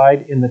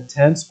countryside in the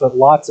tents, but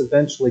Lot's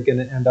eventually going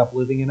to end up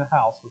living in a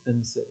house within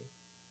the city.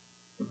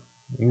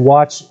 You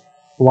watch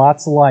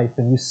Lot's life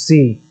and you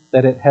see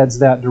that it heads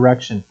that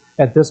direction.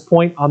 At this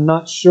point, I'm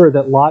not sure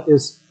that Lot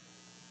is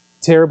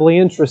terribly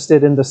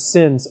interested in the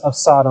sins of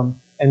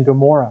Sodom and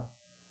Gomorrah.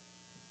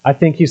 I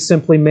think he's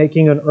simply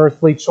making an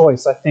earthly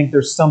choice. I think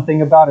there's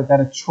something about it that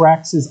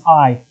attracts his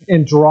eye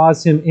and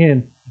draws him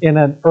in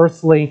an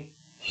earthly,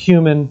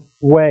 human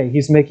way.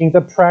 He's making the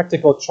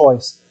practical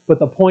choice. But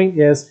the point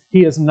is,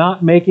 he is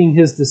not making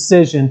his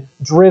decision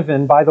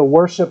driven by the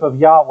worship of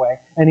Yahweh,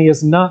 and he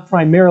is not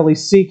primarily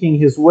seeking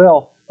his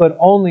will, but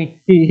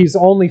he's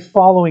only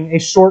following a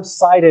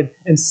short-sighted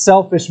and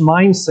selfish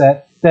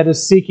mindset that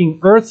is seeking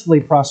earthly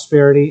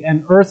prosperity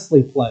and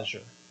earthly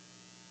pleasure,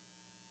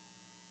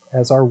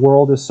 as our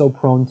world is so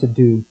prone to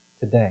do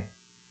today.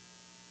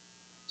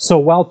 So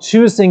while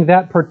choosing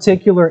that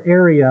particular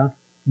area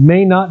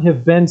may not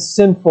have been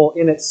sinful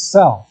in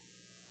itself,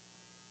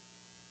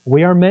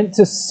 we are meant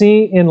to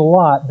see in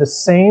Lot the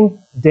same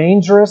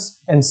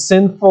dangerous and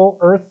sinful,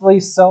 earthly,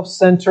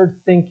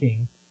 self-centered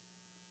thinking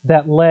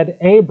that led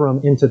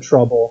Abram into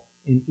trouble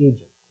in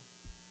Egypt.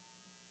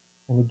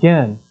 And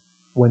again,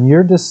 when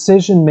your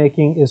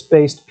decision-making is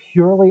based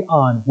purely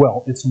on,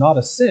 well, it's not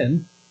a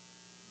sin,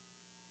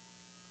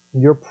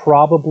 you're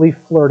probably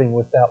flirting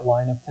with that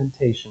line of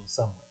temptation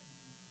somewhere.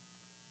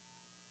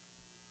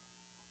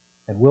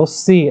 And we'll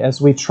see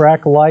as we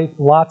track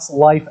Lot's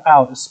life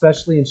out,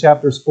 especially in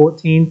chapters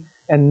 14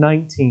 and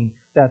 19,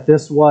 that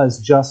this was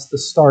just the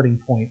starting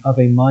point of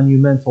a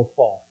monumental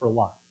fall for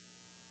Lot.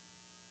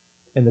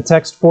 And the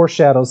text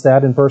foreshadows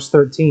that in verse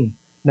 13.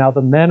 Now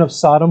the men of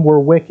Sodom were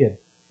wicked,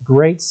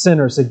 great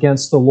sinners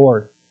against the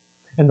Lord.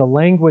 And the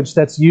language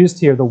that's used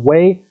here, the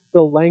way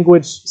the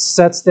language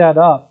sets that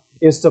up,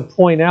 is to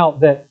point out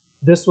that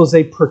this was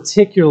a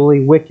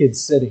particularly wicked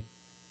city.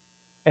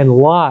 And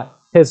Lot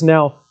has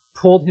now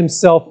pulled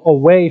himself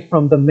away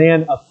from the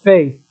man of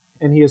faith,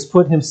 and he has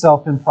put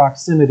himself in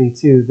proximity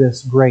to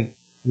this great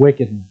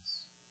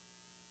wickedness.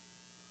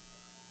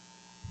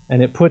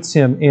 And it puts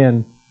him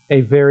in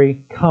a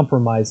very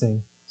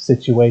compromising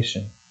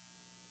situation,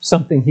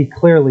 something he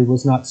clearly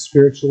was not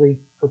spiritually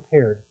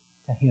prepared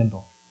to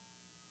handle.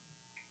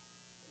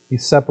 He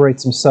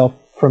separates himself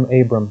from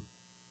Abram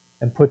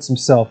and puts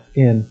himself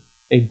in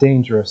a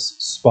dangerous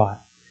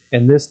spot.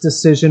 And this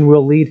decision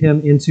will lead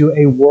him into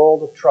a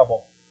world of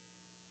trouble,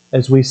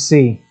 as we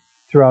see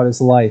throughout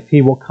his life.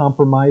 He will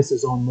compromise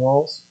his own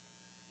morals.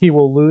 He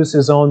will lose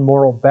his own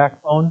moral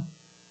backbone.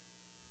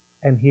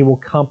 And he will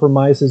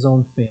compromise his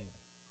own family.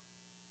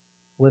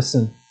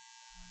 Listen,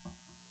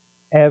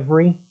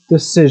 every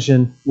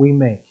decision we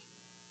make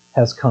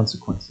has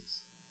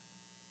consequences.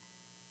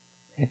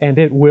 And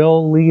it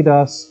will lead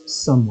us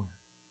somewhere.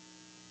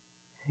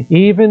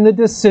 Even the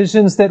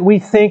decisions that we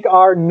think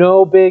are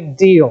no big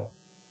deal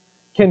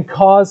can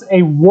cause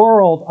a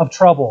world of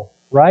trouble,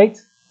 right?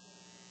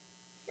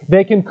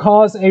 They can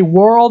cause a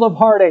world of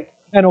heartache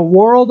and a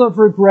world of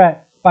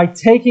regret by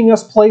taking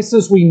us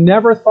places we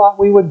never thought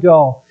we would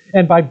go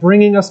and by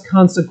bringing us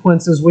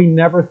consequences we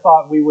never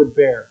thought we would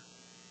bear.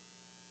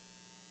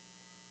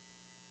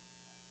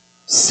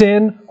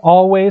 Sin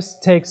always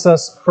takes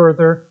us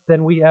further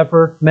than we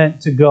ever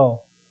meant to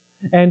go.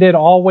 And it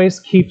always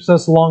keeps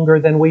us longer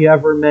than we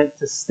ever meant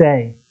to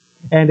stay.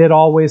 And it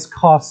always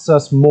costs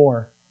us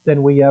more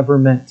than we ever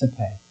meant to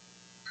pay.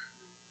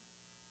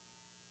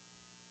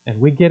 And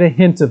we get a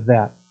hint of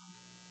that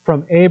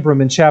from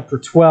Abram in chapter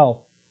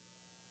 12,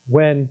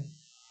 when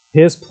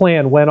his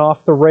plan went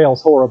off the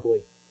rails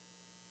horribly.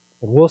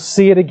 And we'll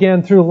see it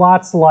again through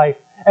Lot's life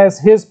as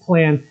his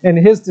plan and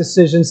his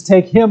decisions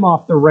take him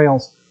off the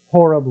rails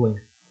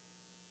horribly.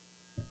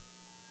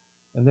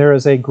 And there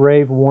is a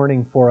grave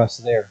warning for us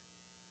there.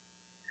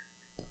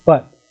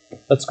 But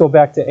let's go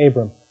back to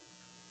Abram.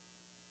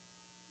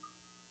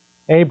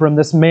 Abram,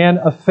 this man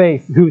of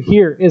faith, who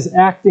here is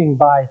acting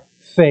by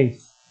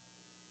faith.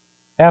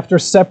 After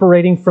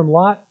separating from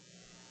Lot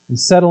and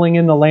settling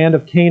in the land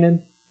of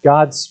Canaan,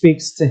 God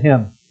speaks to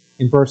him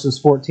in verses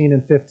 14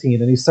 and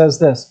 15. And he says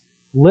this,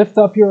 "Lift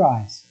up your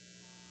eyes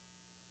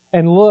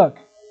and look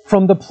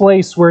from the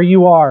place where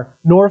you are,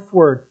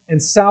 northward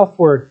and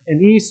southward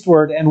and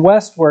eastward and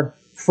westward,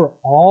 for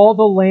all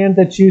the land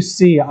that you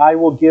see I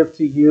will give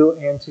to you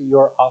and to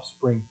your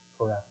offspring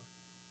forever.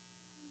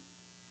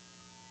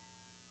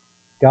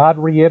 God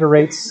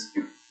reiterates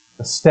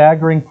the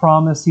staggering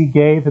promise he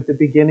gave at the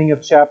beginning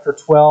of chapter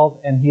 12,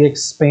 and he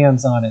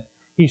expands on it.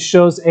 He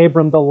shows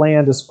Abram the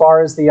land as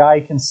far as the eye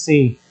can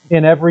see,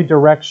 in every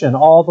direction,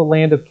 all the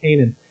land of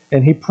Canaan.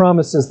 And he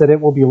promises that it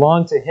will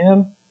belong to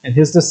him and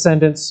his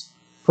descendants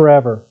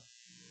forever.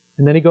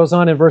 And then he goes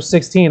on in verse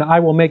 16, I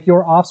will make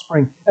your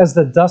offspring as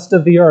the dust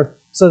of the earth,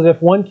 so that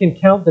if one can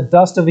count the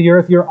dust of the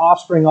earth, your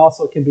offspring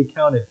also can be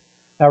counted.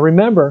 Now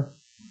remember,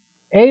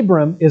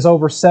 Abram is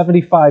over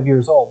 75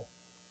 years old.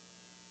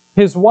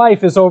 His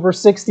wife is over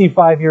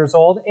 65 years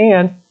old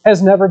and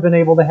has never been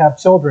able to have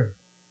children.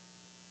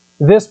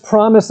 This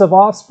promise of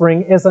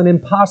offspring is an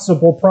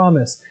impossible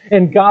promise,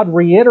 and God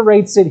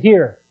reiterates it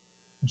here,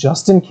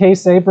 just in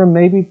case Abram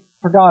maybe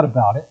forgot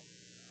about it.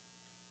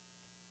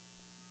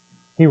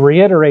 He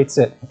reiterates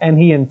it, and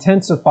he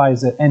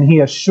intensifies it, and he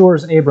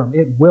assures Abram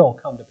it will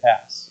come to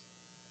pass.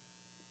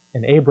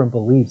 And Abram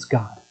believes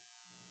God.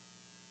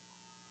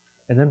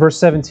 And then verse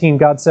 17,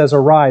 God says,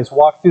 Arise,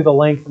 walk through the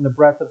length and the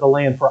breadth of the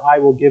land, for I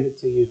will give it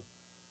to you.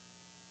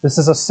 This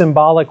is a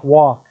symbolic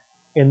walk.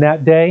 In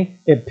that day,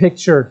 it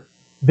pictured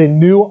the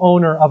new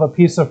owner of a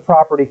piece of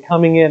property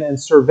coming in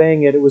and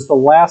surveying it. It was the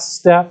last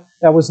step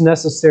that was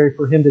necessary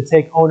for him to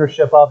take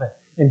ownership of it.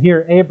 And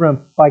here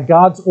Abram, by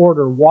God's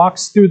order,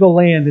 walks through the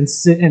land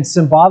and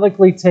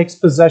symbolically takes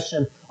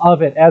possession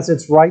of it as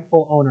its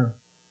rightful owner.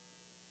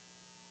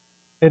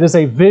 It is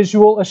a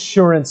visual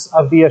assurance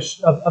of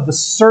the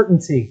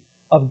certainty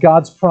of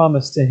God's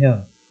promise to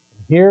him.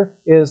 Here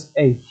is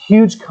a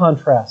huge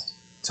contrast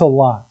to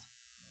Lot.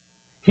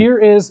 Here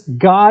is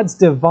God's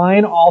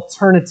divine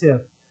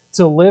alternative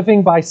to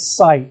living by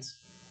sight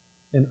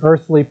in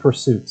earthly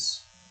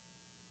pursuits.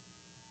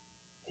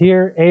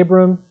 Here,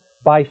 Abram,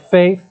 by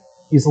faith,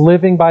 he's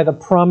living by the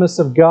promise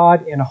of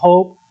God in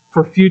hope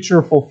for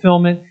future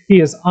fulfillment. He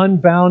is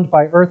unbound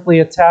by earthly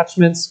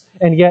attachments,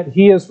 and yet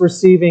he is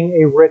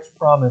receiving a rich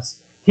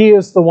promise. He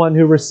is the one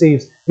who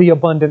receives the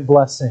abundant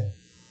blessing.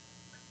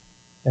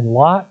 And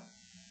Lot,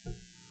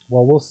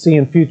 well, we'll see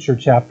in future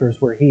chapters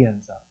where he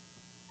ends up.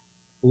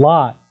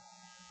 Lot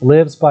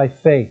lives by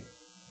faith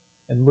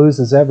and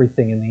loses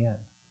everything in the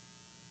end.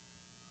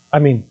 I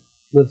mean,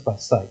 lives by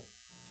sight.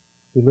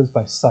 He lives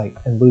by sight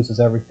and loses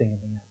everything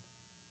in the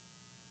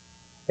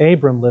end.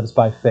 Abram lives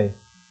by faith.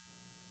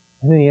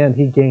 And in the end,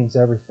 he gains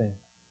everything.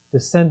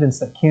 Descendants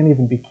that can't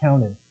even be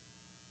counted.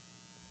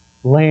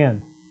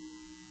 Land,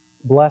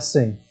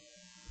 blessing.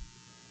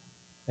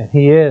 And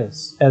he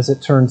is, as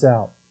it turns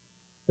out,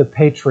 the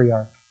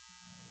patriarch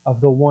of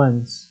the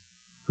ones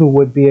who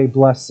would be a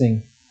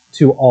blessing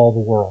to all the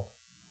world.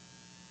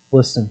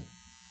 Listen,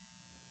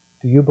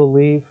 do you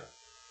believe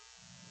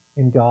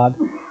in God?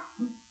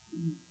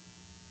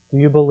 Do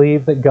you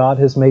believe that God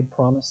has made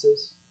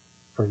promises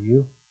for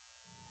you?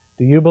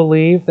 Do you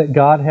believe that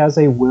God has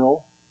a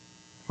will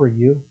for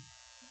you?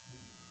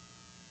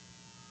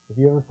 Have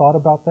you ever thought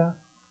about that?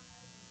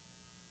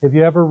 Have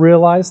you ever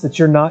realized that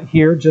you're not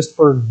here just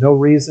for no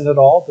reason at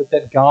all, but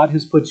that God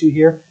has put you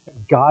here,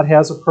 that God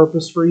has a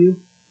purpose for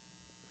you?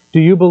 Do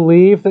you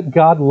believe that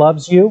God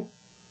loves you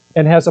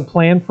and has a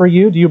plan for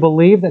you? Do you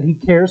believe that He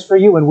cares for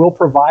you and will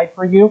provide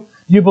for you?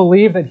 Do you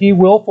believe that He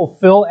will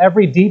fulfill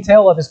every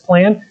detail of His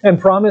plan and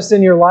promise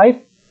in your life?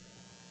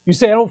 You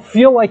say, I don't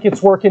feel like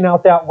it's working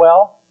out that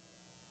well.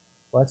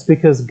 Well, that's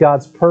because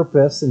God's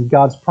purpose and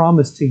God's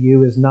promise to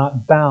you is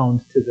not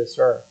bound to this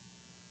earth.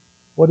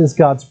 What is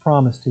God's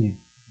promise to you?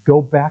 Go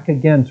back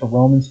again to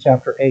Romans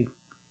chapter 8.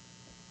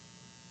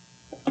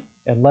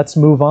 And let's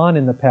move on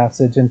in the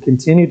passage and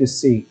continue to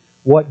see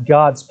what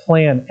God's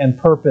plan and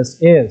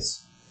purpose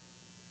is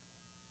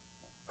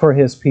for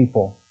His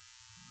people.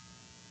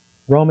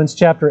 Romans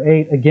chapter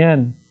 8,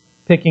 again,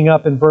 picking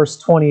up in verse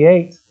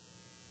 28.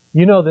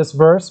 You know this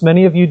verse.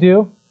 Many of you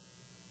do.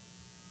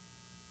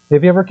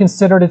 Have you ever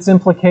considered its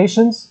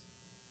implications?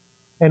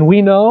 And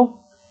we know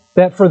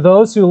that for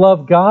those who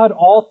love God,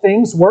 all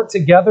things work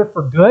together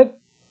for good.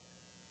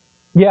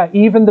 Yeah,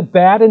 even the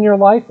bad in your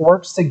life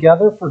works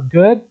together for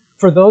good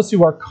for those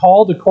who are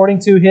called according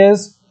to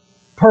His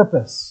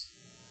purpose.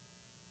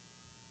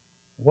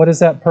 What is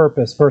that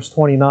purpose? Verse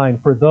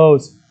 29, for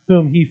those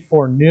whom He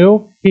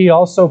foreknew, He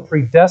also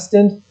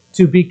predestined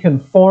to be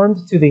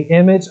conformed to the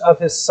image of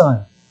His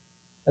Son.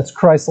 That's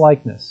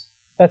Christ-likeness.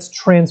 That's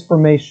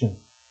transformation.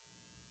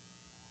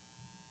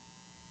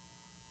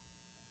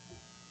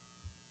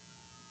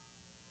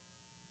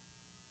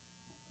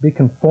 Be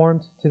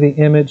conformed to the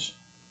image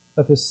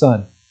of His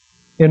Son,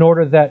 in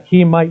order that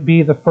He might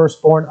be the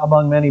firstborn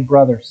among many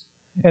brothers.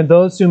 And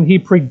those whom He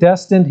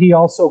predestined, He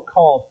also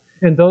called.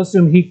 And those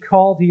whom He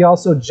called, He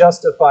also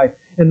justified.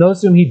 And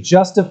those whom He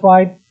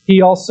justified,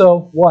 He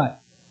also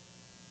what?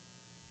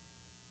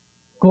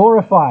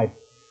 Glorified.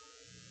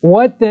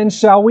 What then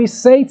shall we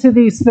say to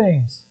these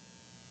things?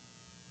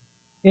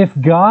 If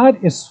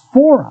God is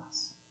for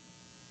us,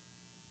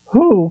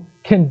 who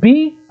can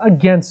be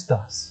against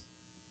us?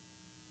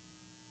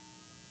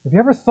 Have you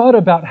ever thought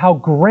about how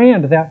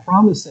grand that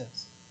promise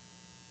is?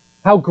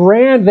 How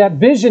grand that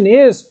vision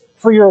is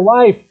for your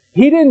life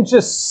He didn't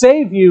just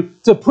save you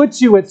to put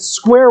you at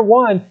square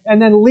one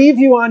and then leave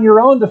you on your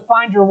own to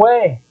find your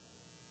way.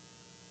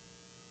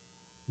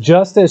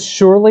 Just as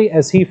surely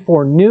as He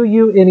foreknew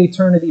you in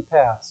eternity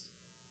past,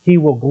 He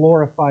will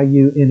glorify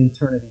you in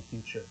eternity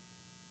future.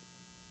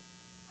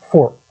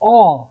 For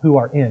all who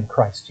are in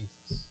Christ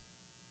Jesus.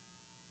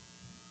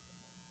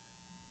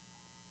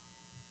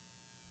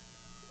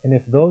 And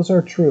if those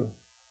are true,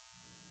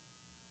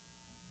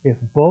 if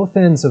both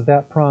ends of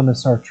that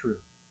promise are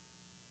true,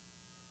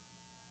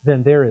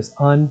 then there is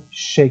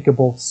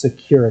unshakable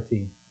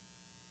security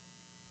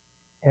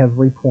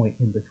every point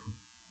in between.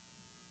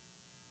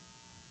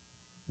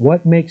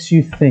 What makes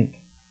you think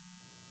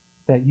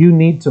that you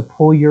need to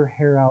pull your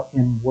hair out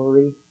in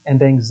worry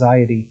and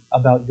anxiety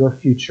about your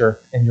future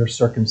and your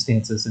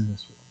circumstances in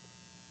this world?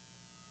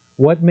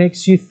 What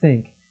makes you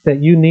think that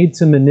you need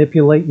to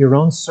manipulate your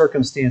own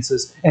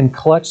circumstances and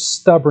clutch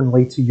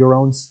stubbornly to your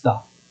own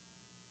stuff?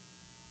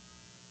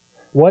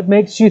 What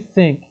makes you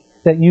think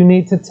that you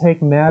need to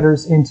take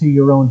matters into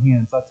your own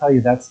hands? I'll tell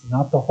you, that's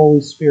not the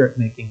Holy Spirit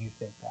making you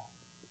think that.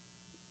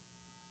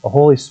 The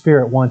Holy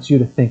Spirit wants you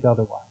to think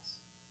otherwise.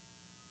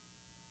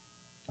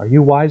 Are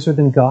you wiser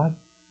than God?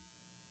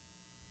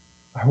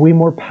 Are we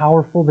more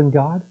powerful than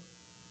God?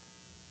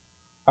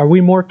 Are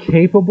we more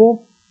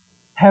capable?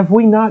 Have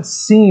we not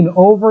seen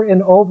over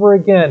and over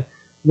again,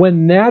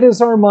 when that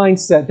is our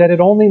mindset, that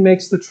it only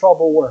makes the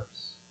trouble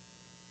worse?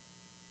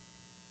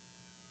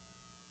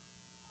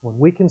 When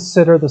we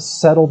consider the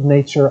settled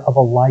nature of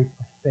a life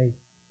of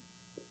faith,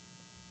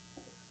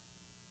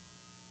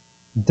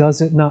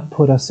 does it not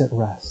put us at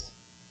rest?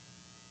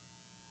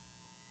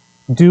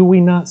 Do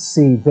we not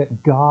see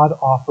that God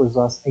offers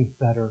us a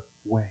better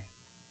way?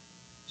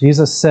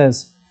 Jesus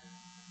says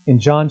in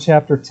John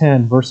chapter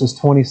 10, verses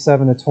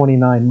 27 to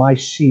 29, "My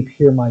sheep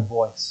hear my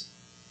voice,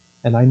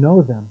 and I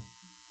know them,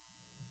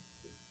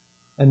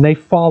 and they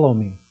follow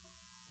me.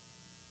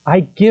 I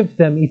give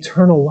them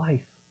eternal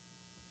life,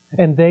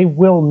 and they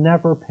will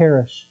never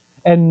perish,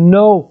 and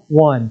no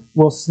one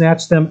will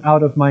snatch them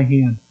out of my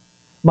hand.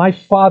 My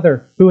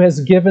Father, who has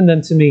given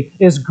them to me,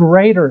 is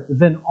greater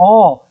than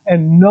all,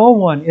 and no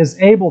one is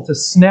able to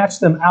snatch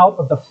them out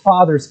of the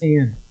Father's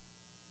hand."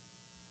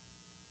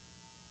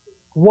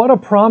 What a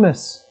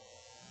promise!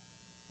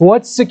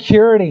 What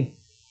security!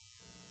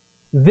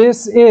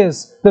 This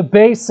is the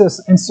basis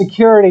and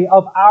security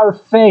of our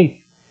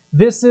faith.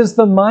 This is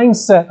the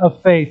mindset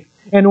of faith.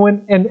 And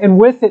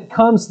with it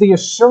comes the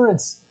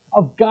assurance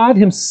of God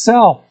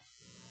Himself,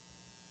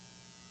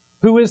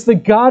 who is the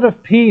God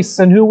of peace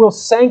and who will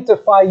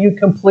sanctify you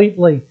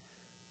completely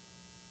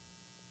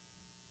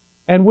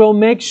and will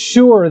make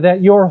sure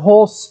that your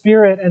whole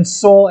spirit and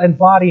soul and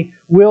body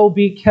will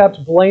be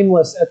kept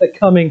blameless at the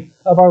coming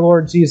of our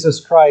Lord Jesus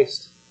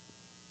Christ.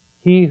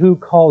 He who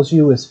calls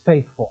you is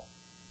faithful.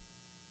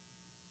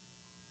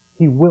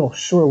 He will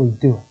surely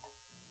do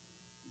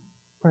it.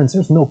 Friends,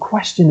 there's no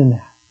question in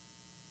that.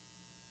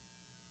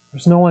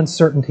 There's no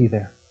uncertainty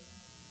there.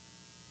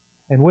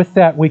 And with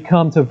that, we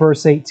come to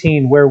verse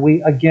 18, where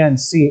we again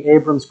see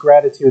Abram's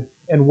gratitude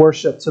and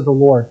worship to the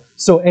Lord.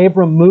 So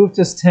Abram moved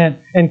his tent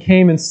and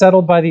came and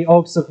settled by the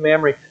oaks of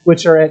Mamre,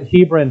 which are at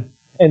Hebron.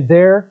 And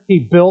there he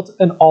built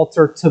an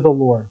altar to the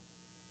Lord.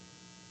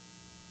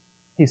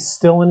 He's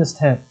still in his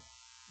tent.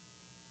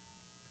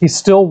 He's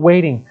still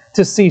waiting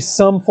to see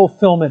some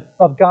fulfillment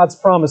of God's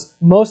promise,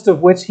 most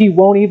of which he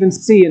won't even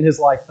see in his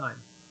lifetime.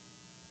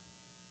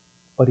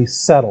 But he's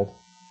settled.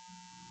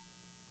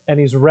 And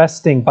he's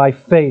resting by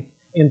faith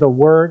in the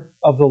word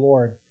of the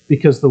Lord,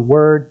 because the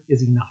word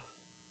is enough.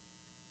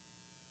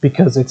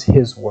 Because it's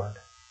His word.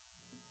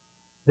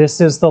 This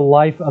is the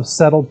life of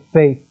settled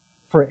faith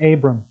for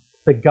Abram,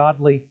 the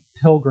godly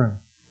pilgrim.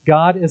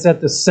 God is at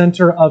the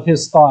center of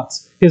his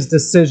thoughts, his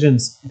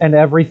decisions, and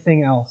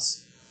everything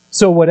else.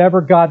 So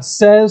whatever God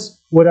says,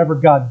 whatever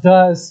God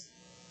does,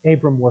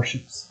 Abram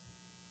worships.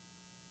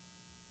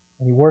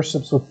 And he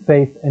worships with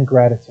faith and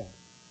gratitude.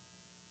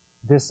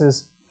 This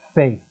is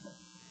faith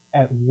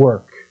at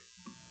work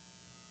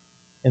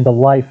in the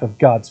life of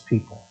God's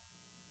people.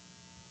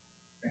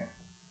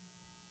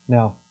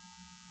 Now,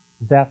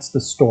 that's the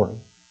story.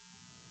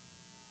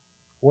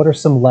 What are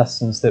some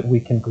lessons that we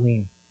can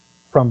glean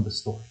from the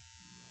story?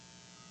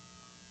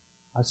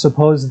 I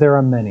suppose there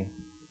are many.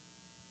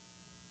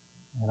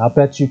 And I'll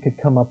bet you could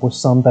come up with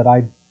some that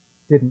I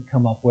didn't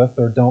come up with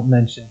or don't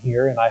mention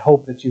here, and I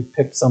hope that you've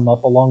picked some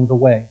up along the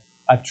way.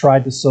 I've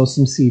tried to sow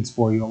some seeds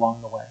for you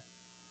along the way.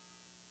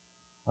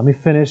 Let me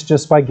finish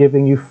just by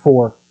giving you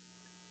 4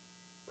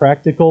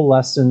 practical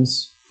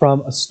lessons from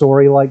a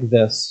story like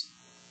this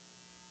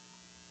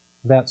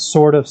that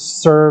sort of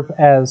serve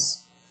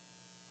as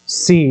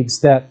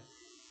seeds that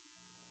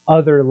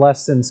other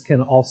lessons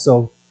can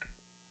also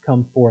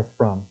come forth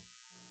from.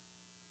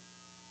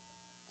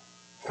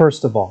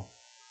 First of all,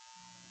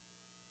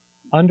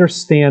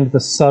 understand the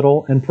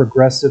subtle and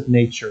progressive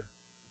nature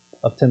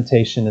of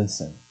temptation and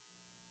sin.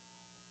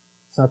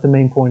 It's not the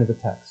main point of the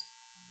text,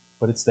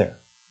 but it's there.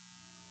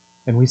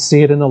 And we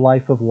see it in the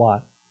life of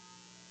Lot.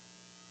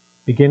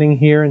 beginning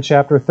here in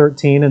chapter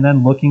 13 and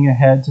then looking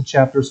ahead to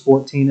chapters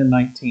 14 and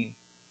 19,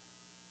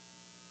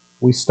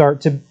 we start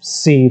to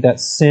see that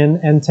sin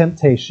and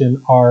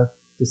temptation are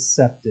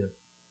deceptive.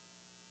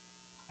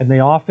 And they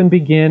often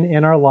begin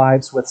in our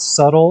lives with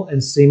subtle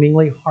and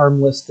seemingly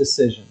harmless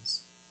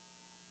decisions.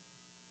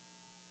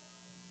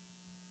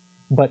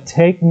 But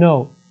take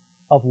note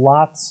of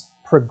Lot's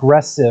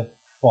progressive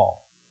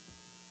fall.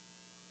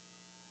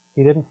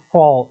 He didn't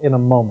fall in a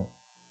moment.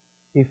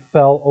 He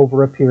fell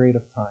over a period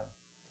of time.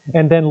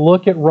 And then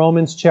look at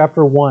Romans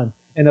chapter 1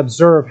 and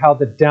observe how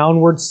the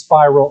downward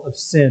spiral of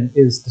sin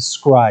is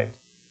described,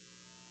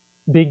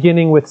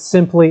 beginning with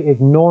simply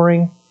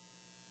ignoring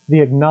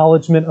the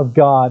acknowledgement of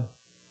God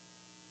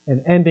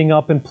and ending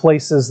up in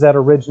places that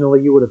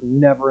originally you would have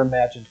never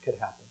imagined could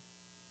happen.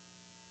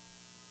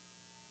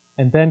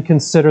 And then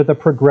consider the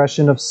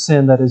progression of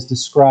sin that is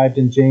described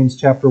in James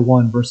chapter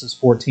 1, verses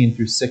 14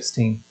 through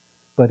 16.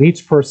 But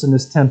each person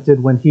is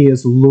tempted when he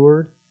is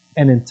lured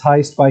and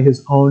enticed by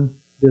his own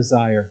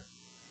desire.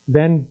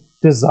 Then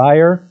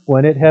desire,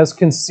 when it has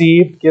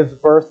conceived, gives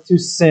birth to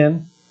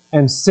sin,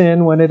 and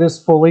sin, when it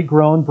is fully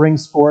grown,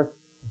 brings forth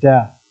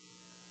death.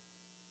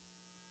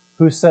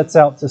 Who sets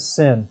out to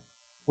sin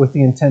with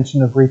the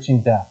intention of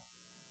reaching death?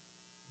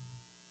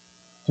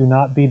 Do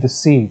not be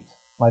deceived,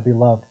 my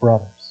beloved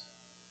brothers.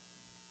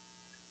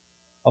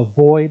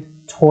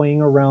 Avoid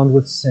toying around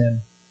with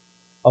sin.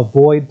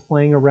 Avoid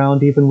playing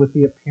around even with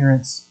the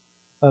appearance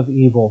of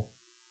evil.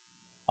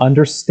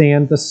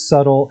 Understand the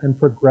subtle and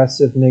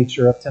progressive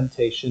nature of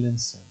temptation and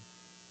sin.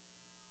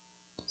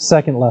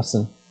 Second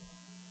lesson,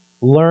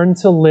 learn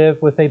to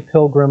live with a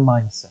pilgrim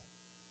mindset.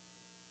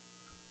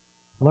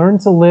 Learn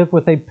to live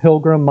with a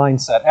pilgrim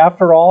mindset.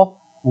 After all,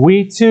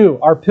 we too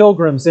are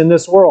pilgrims in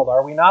this world,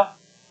 are we not?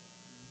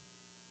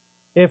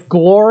 If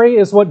glory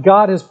is what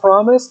God has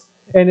promised,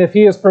 and if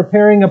He is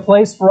preparing a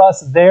place for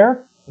us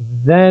there,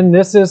 then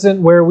this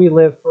isn't where we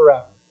live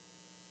forever.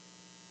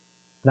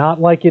 Not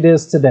like it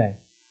is today.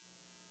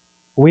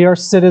 We are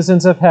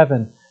citizens of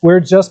heaven.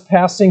 We're just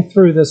passing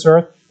through this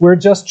earth. We're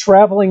just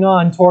traveling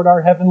on toward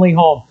our heavenly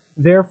home.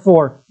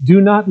 Therefore, do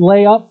not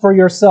lay up for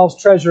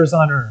yourselves treasures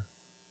on earth,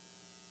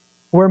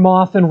 where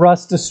moth and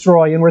rust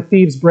destroy and where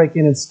thieves break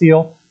in and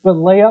steal, but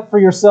lay up for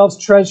yourselves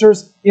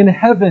treasures in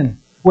heaven,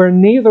 where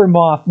neither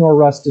moth nor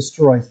rust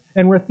destroys,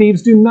 and where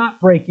thieves do not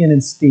break in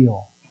and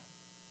steal.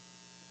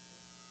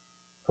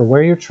 For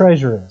where your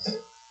treasure is,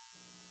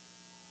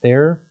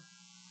 there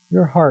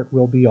your heart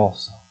will be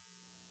also.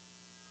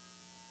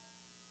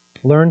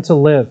 Learn to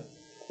live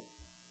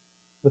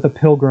with a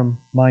pilgrim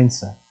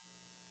mindset.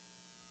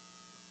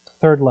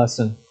 Third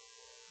lesson,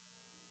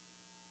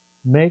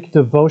 make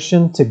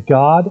devotion to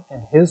God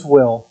and His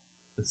will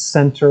the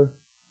center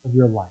of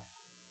your life.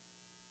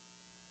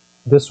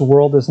 This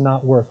world is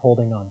not worth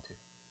holding on to.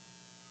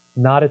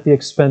 Not at the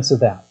expense of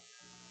that.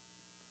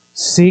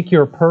 Seek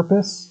your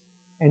purpose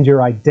and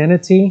your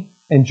identity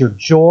and your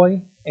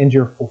joy and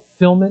your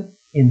fulfillment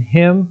in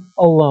Him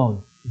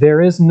alone.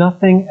 There is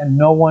nothing and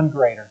no one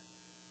greater.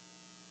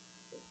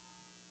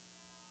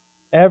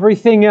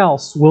 Everything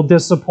else will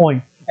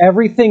disappoint.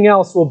 Everything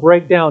else will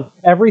break down.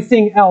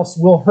 Everything else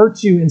will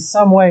hurt you in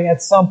some way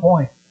at some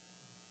point.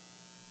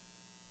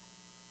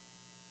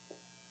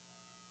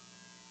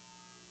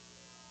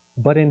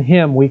 But in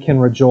Him we can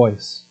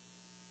rejoice.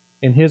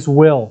 In His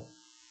will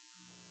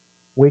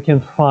we can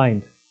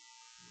find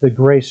the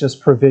gracious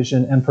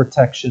provision and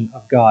protection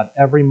of God.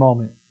 Every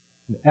moment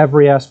and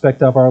every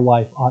aspect of our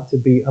life ought to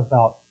be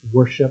about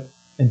worship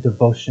and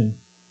devotion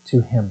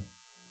to Him.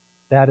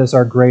 That is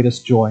our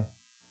greatest joy.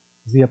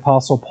 As the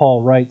Apostle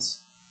Paul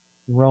writes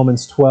in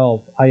Romans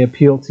 12, I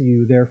appeal to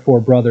you, therefore,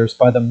 brothers,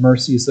 by the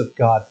mercies of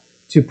God,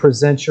 to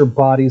present your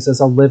bodies as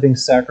a living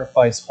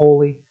sacrifice,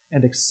 holy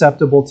and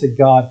acceptable to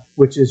God,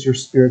 which is your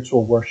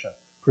spiritual worship.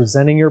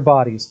 Presenting your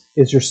bodies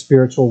is your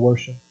spiritual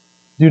worship.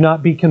 Do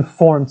not be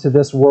conformed to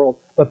this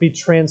world, but be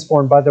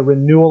transformed by the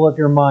renewal of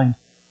your mind,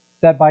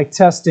 that by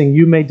testing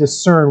you may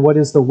discern what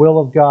is the will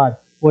of God,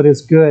 what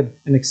is good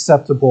and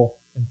acceptable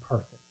and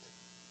perfect.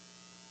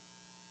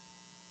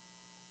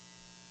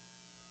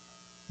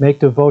 Make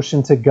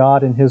devotion to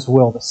God and His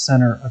will the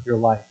center of your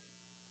life.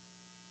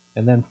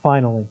 And then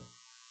finally,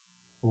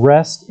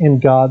 rest in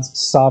God's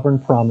sovereign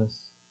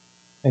promise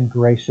and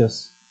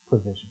gracious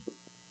provision.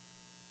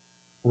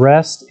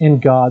 Rest in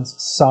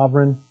God's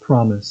sovereign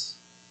promise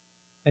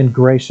and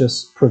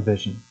gracious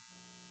provision.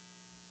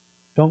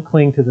 Don't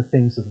cling to the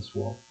things of this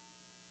world.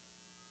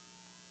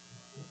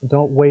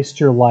 Don't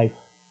waste your life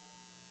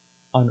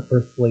on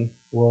earthly,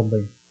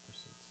 worldly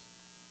pursuits.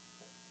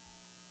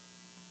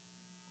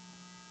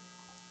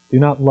 Do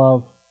not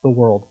love the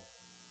world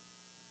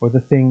or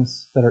the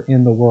things that are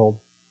in the world.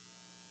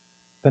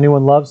 If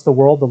anyone loves the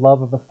world, the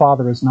love of the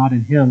Father is not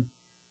in him.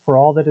 For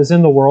all that is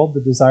in the world,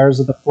 the desires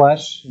of the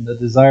flesh and the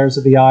desires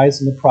of the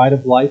eyes and the pride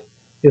of life,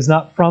 is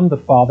not from the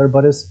Father,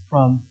 but is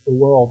from the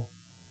world.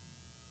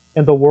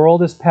 And the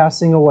world is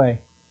passing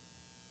away,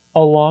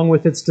 along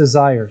with its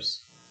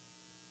desires.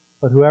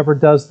 But whoever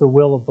does the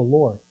will of the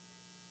Lord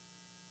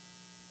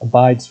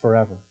abides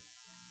forever.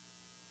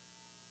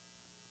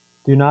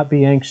 Do not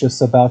be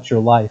anxious about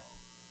your life,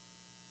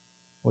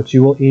 what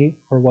you will eat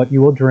or what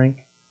you will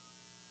drink,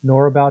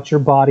 nor about your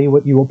body,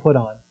 what you will put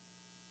on.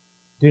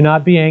 Do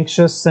not be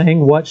anxious, saying,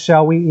 what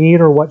shall we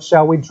eat, or what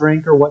shall we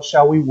drink, or what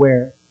shall we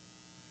wear?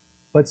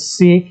 But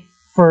seek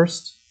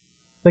first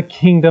the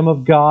kingdom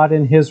of God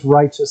and his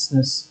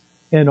righteousness,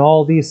 and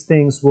all these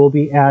things will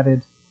be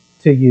added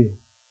to you.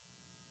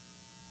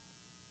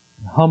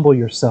 Humble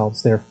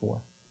yourselves,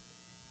 therefore,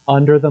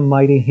 under the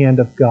mighty hand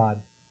of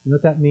God. You know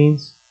what that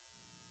means?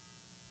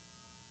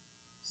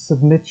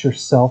 Submit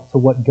yourself to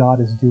what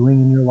God is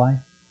doing in your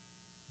life.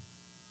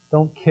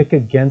 Don't kick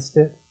against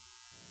it.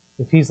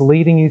 If he's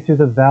leading you through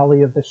the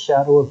valley of the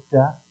shadow of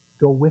death,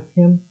 go with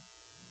him,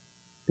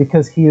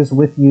 because he is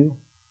with you,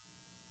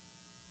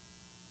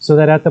 so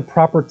that at the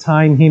proper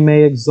time he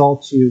may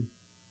exalt you.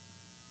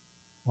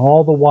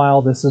 All the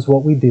while, this is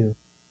what we do,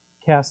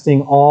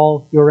 casting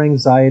all your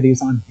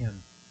anxieties on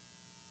him,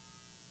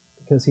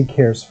 because he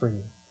cares for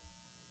you.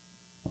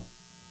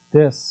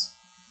 This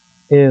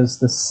is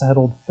the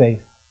settled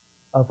faith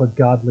of a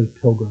godly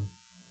pilgrim.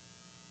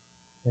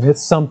 And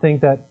it's something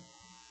that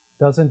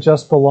doesn't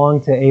just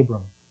belong to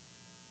Abram.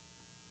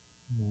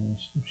 It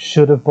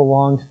should have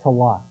belonged to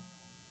Lot.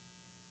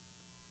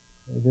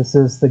 This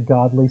is the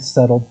godly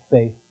settled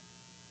faith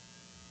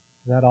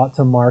that ought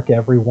to mark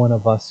every one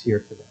of us here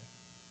today.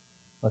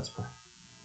 Let's pray.